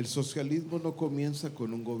 El socialismo no comienza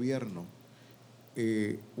con un gobierno,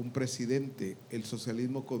 un presidente. El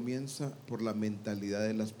socialismo comienza por la mentalidad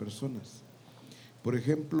de las personas. Por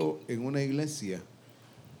ejemplo, en una iglesia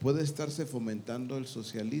puede estarse fomentando el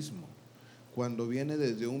socialismo cuando viene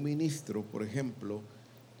desde un ministro, por ejemplo,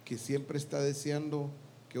 que siempre está deseando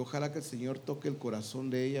que ojalá que el Señor toque el corazón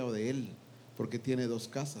de ella o de él, porque tiene 2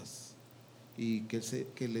 casas, y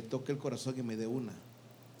que le toque el corazón y me dé una,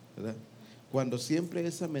 ¿verdad? Cuando siempre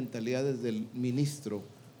esa mentalidad desde el ministro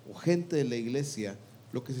o gente de la iglesia,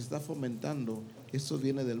 lo que se está fomentando, eso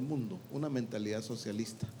viene del mundo, una mentalidad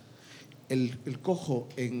socialista. El cojo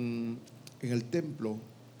en el templo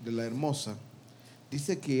de la Hermosa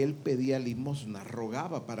dice que él pedía limosna,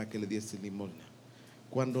 rogaba para que le diese limosna.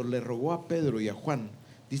 Cuando le rogó a Pedro y a Juan,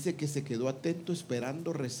 dice que se quedó atento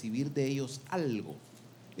esperando recibir de ellos algo.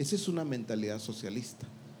 Esa es una mentalidad socialista.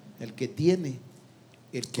 El que tiene,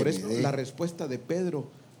 por eso la respuesta de Pedro,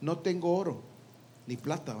 no tengo oro ni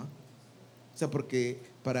plata, ¿va? O sea, porque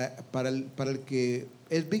para el que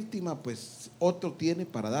es víctima, pues otro tiene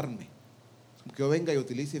para darme. Que yo venga y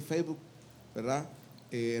utilice Facebook, ¿verdad?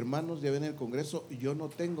 Hermanos, ya ven el Congreso, yo no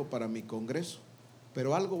tengo para mi Congreso,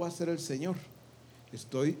 pero algo va a hacer el Señor.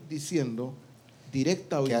 Estoy diciendo,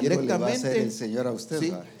 directa o indirectamente. ¿Qué va a hacer el Señor a usted?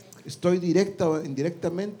 Sí, estoy directa o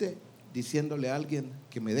indirectamente diciéndole a alguien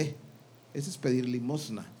que me dé. Ese es pedir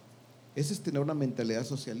limosna. Ese es tener una mentalidad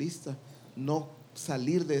socialista, no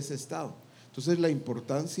salir de ese estado. Entonces, la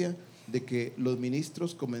importancia de que los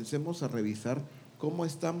ministros comencemos a revisar cómo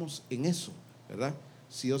estamos en eso, ¿verdad?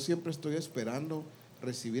 Si yo siempre estoy esperando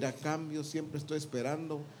recibir a cambio, siempre estoy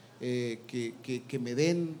esperando que me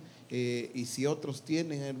den, y si otros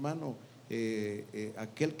tienen, hermano,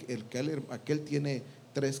 aquel tiene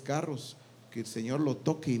 3 carros, que el Señor lo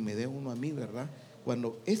toque y me dé uno a mí, ¿verdad?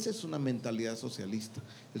 Cuando esa es una mentalidad socialista.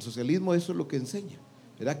 El socialismo eso es lo que enseña,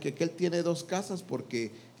 ¿verdad? Que aquel tiene 2 casas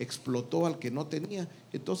porque explotó al que no tenía,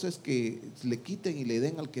 entonces que le quiten y le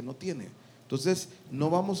den al que no tiene. Entonces no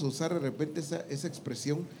vamos a usar de repente esa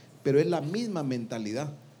expresión, pero es la misma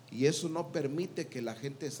mentalidad, y eso no permite que la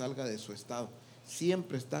gente salga de su estado.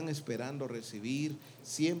 siempre están esperando recibir,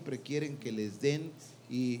 siempre quieren que les den,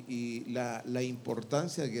 y la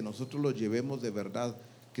importancia de que nosotros los llevemos de verdad,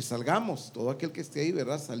 que salgamos, todo aquel que esté ahí,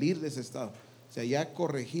 ¿verdad? Salir de ese estado, o sea, ya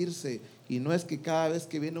corregirse, y no es que cada vez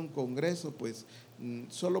que viene un congreso, pues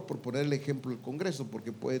solo por poner el ejemplo del congreso,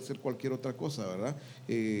 porque puede ser cualquier otra cosa, ¿verdad?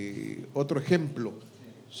 Otro ejemplo,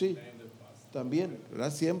 sí, también,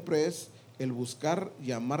 ¿verdad? Siempre es el buscar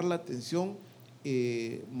llamar la atención,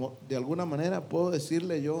 de alguna manera puedo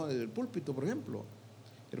decirle yo en el púlpito, por ejemplo,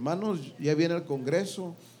 hermanos, ya viene el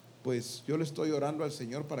congreso, pues yo le estoy orando al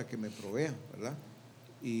Señor para que me provea, ¿verdad?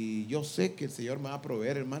 Y yo sé que el Señor me va a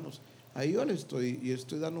proveer, hermanos. Ahí yo le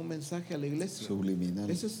estoy dando un mensaje a la iglesia. Subliminal.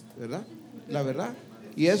 Esa es, ¿verdad? La verdad.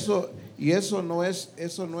 Y eso no es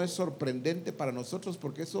sorprendente para nosotros,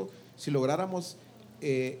 porque eso, si lográramos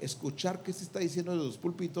escuchar qué se está diciendo de los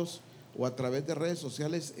púlpitos o a través de redes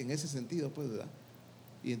sociales en ese sentido, pues, ¿verdad?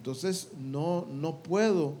 Y entonces no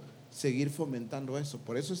puedo seguir fomentando eso.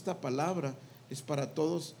 Por eso esta palabra es para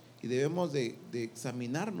todos, y debemos de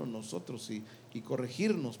examinarnos nosotros y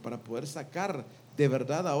corregirnos para poder sacar de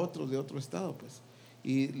verdad a otros de otro estado, pues.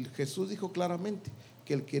 Y Jesús dijo claramente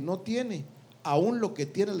que el que no tiene, aún lo que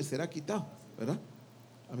tiene le será quitado, ¿verdad?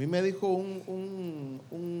 A mí me dijo uno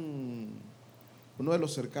de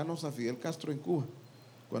los cercanos a Fidel Castro en Cuba.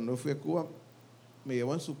 Cuando fui a Cuba, me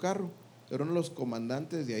llevó en su carro, era uno de los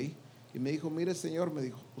comandantes de ahí, y me dijo: mire, señor, me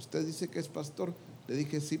dijo, ¿usted dice que es pastor? Le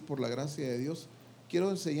dije: sí, por la gracia de Dios. Quiero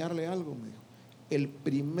enseñarle algo, me dijo. El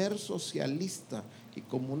primer socialista y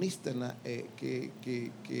comunista que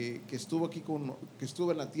estuvo aquí, que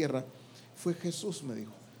estuvo en la tierra, fue Jesús, me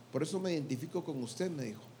dijo. Por eso me identifico con usted, me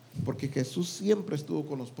dijo, porque Jesús siempre estuvo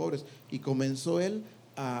con los pobres, y comenzó él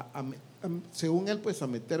según él, pues, a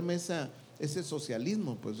meterme ese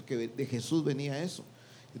socialismo, pues, que de Jesús venía eso.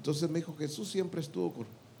 Entonces me dijo: Jesús siempre estuvo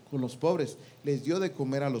con los pobres, les dio de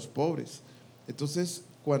comer a los pobres. Entonces,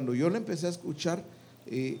 cuando yo le empecé a escuchar,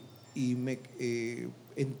 y me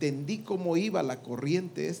entendí cómo iba la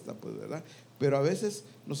corriente esta, pues, ¿verdad? Pero a veces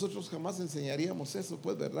nosotros jamás enseñaríamos eso,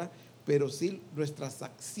 pues, ¿verdad? Pero sí nuestras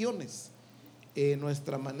acciones,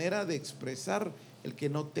 nuestra manera de expresar el que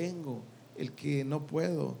no tengo, el que no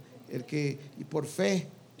puedo, y por fe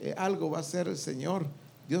algo va a hacer el Señor,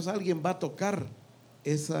 Dios, alguien va a tocar.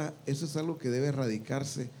 Eso es algo que debe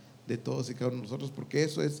erradicarse de todos y cada uno de nosotros, porque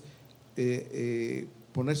eso es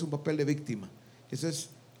ponerse un papel de víctima. Eso es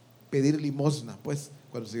pedir limosna, pues,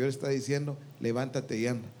 cuando el Señor está diciendo: levántate y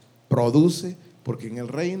anda, produce, porque en el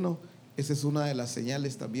reino esa es una de las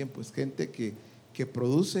señales también, pues, gente que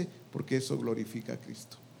produce, porque eso glorifica a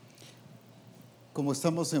Cristo. Como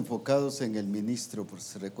estamos enfocados en el ministro,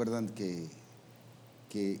 pues recuerdan que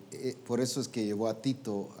por eso es que llevó a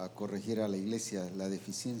Tito a corregir a la iglesia la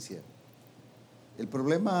deficiencia. El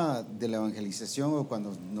problema de la evangelización, o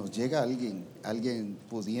cuando nos llega alguien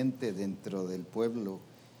pudiente dentro del pueblo,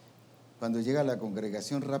 cuando llega a la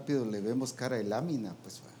congregación rápido le vemos cara de lámina,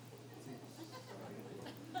 pues.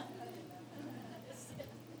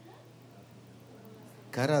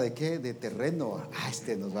 ¿Cara de qué? De terreno.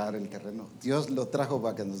 Este nos va a dar el terreno. Dios lo trajo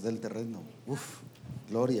para que nos dé el terreno.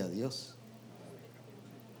 Gloria a Dios.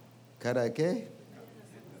 ¿Cara de qué?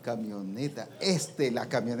 Camioneta. La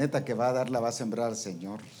camioneta que va a dar la va a sembrar el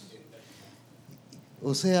Señor.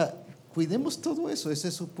 O sea, cuidemos todo eso. Ese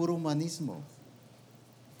es su puro humanismo.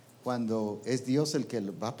 Cuando es Dios el que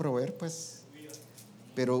va a proveer, pues.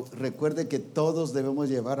 Pero recuerde que todos debemos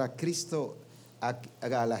llevar a Cristo,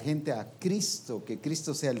 a la gente a Cristo, que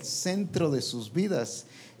Cristo sea el centro de sus vidas.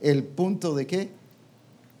 ¿El punto de qué?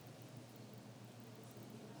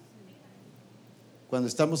 Cuando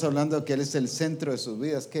estamos hablando de que Él es el centro de sus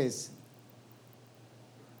vidas, ¿qué es?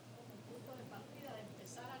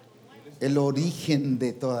 El origen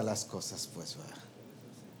de todas las cosas, pues.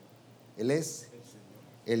 Él es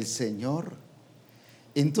el Señor.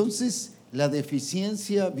 Entonces, la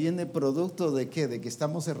deficiencia viene producto de ¿qué? De que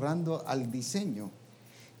estamos errando al diseño.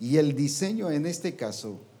 Y el diseño en este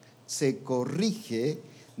caso se corrige,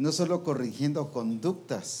 no solo corrigiendo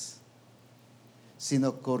conductas,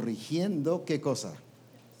 sino corrigiendo ¿qué cosa?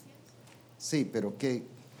 Sí, pero ¿qué?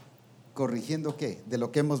 ¿Corrigiendo qué? De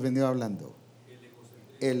lo que hemos venido hablando.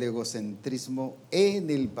 El egocentrismo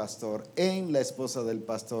en el pastor, en la esposa del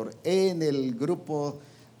pastor, en el grupo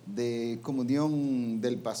de comunión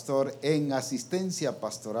del pastor, en asistencia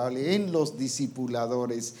pastoral, en los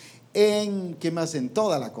discipuladores, ¿qué más? En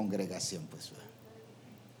toda la congregación, pues.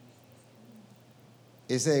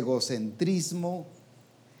 Ese egocentrismo,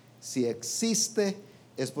 si existe,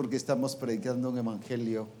 es porque estamos predicando un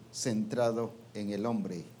evangelio centrado en el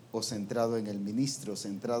hombre o centrado en el ministro,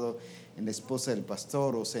 centrado en la esposa del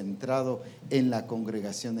pastor o centrado en la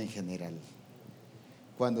congregación en general.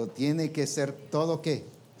 Cuando tiene que ser todo ¿qué?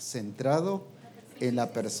 Centrado en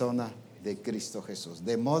la persona de Cristo Jesús.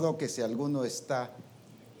 De modo que si alguno está,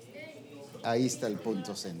 ahí está el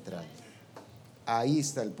punto central. Ahí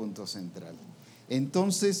está el punto central.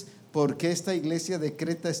 Entonces, ¿por qué esta iglesia de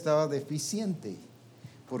Creta estaba deficiente?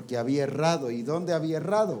 Porque había errado. ¿Y dónde había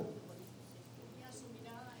errado?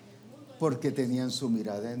 Porque tenían su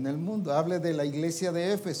mirada en el mundo. Hable de la iglesia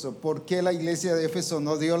de Éfeso. ¿Por qué la iglesia de Éfeso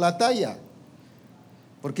no dio la talla?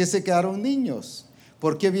 ¿Por qué se quedaron niños?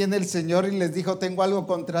 ¿Por qué viene el Señor y les dijo, tengo algo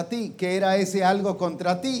contra ti? ¿Qué era ese algo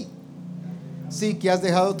contra ti? Sí, que has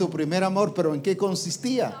dejado tu primer amor, pero ¿en qué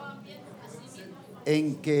consistía?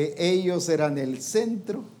 En que ellos eran el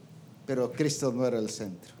centro, pero Cristo no era el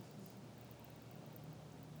centro.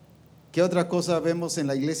 ¿Qué otra cosa vemos en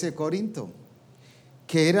la iglesia de Corinto?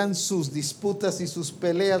 Que eran sus disputas y sus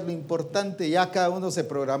peleas lo importante. Ya cada uno se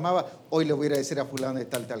programaba, hoy le voy a ir a decir a fulano de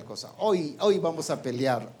tal cosa, hoy vamos a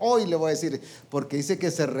pelear, hoy le voy a decir, porque dice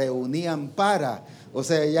que se reunían para, o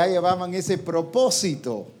sea, ya llevaban ese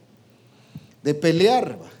propósito de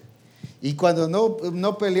pelear. Y cuando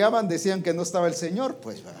no peleaban decían que no estaba el Señor,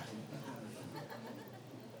 pues va.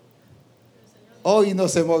 Hoy no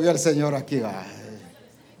se movió el Señor aquí, va.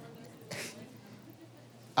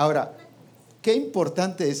 Ahora, qué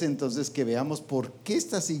importante es entonces que veamos por qué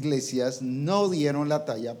estas iglesias no dieron la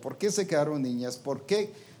talla, por qué se quedaron niñas, por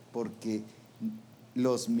qué, porque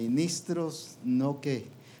los ministros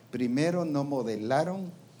primero no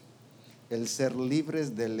modelaron el ser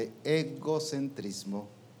libres del egocentrismo,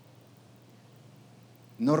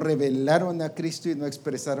 no revelaron a Cristo y no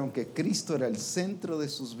expresaron que Cristo era el centro de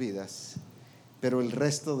sus vidas, pero el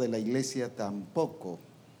resto de la iglesia tampoco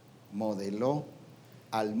modeló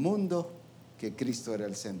al mundo que Cristo era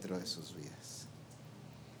el centro de sus vidas.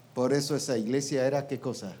 Por eso esa iglesia era, ¿qué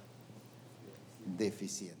cosa?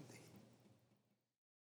 Deficiente.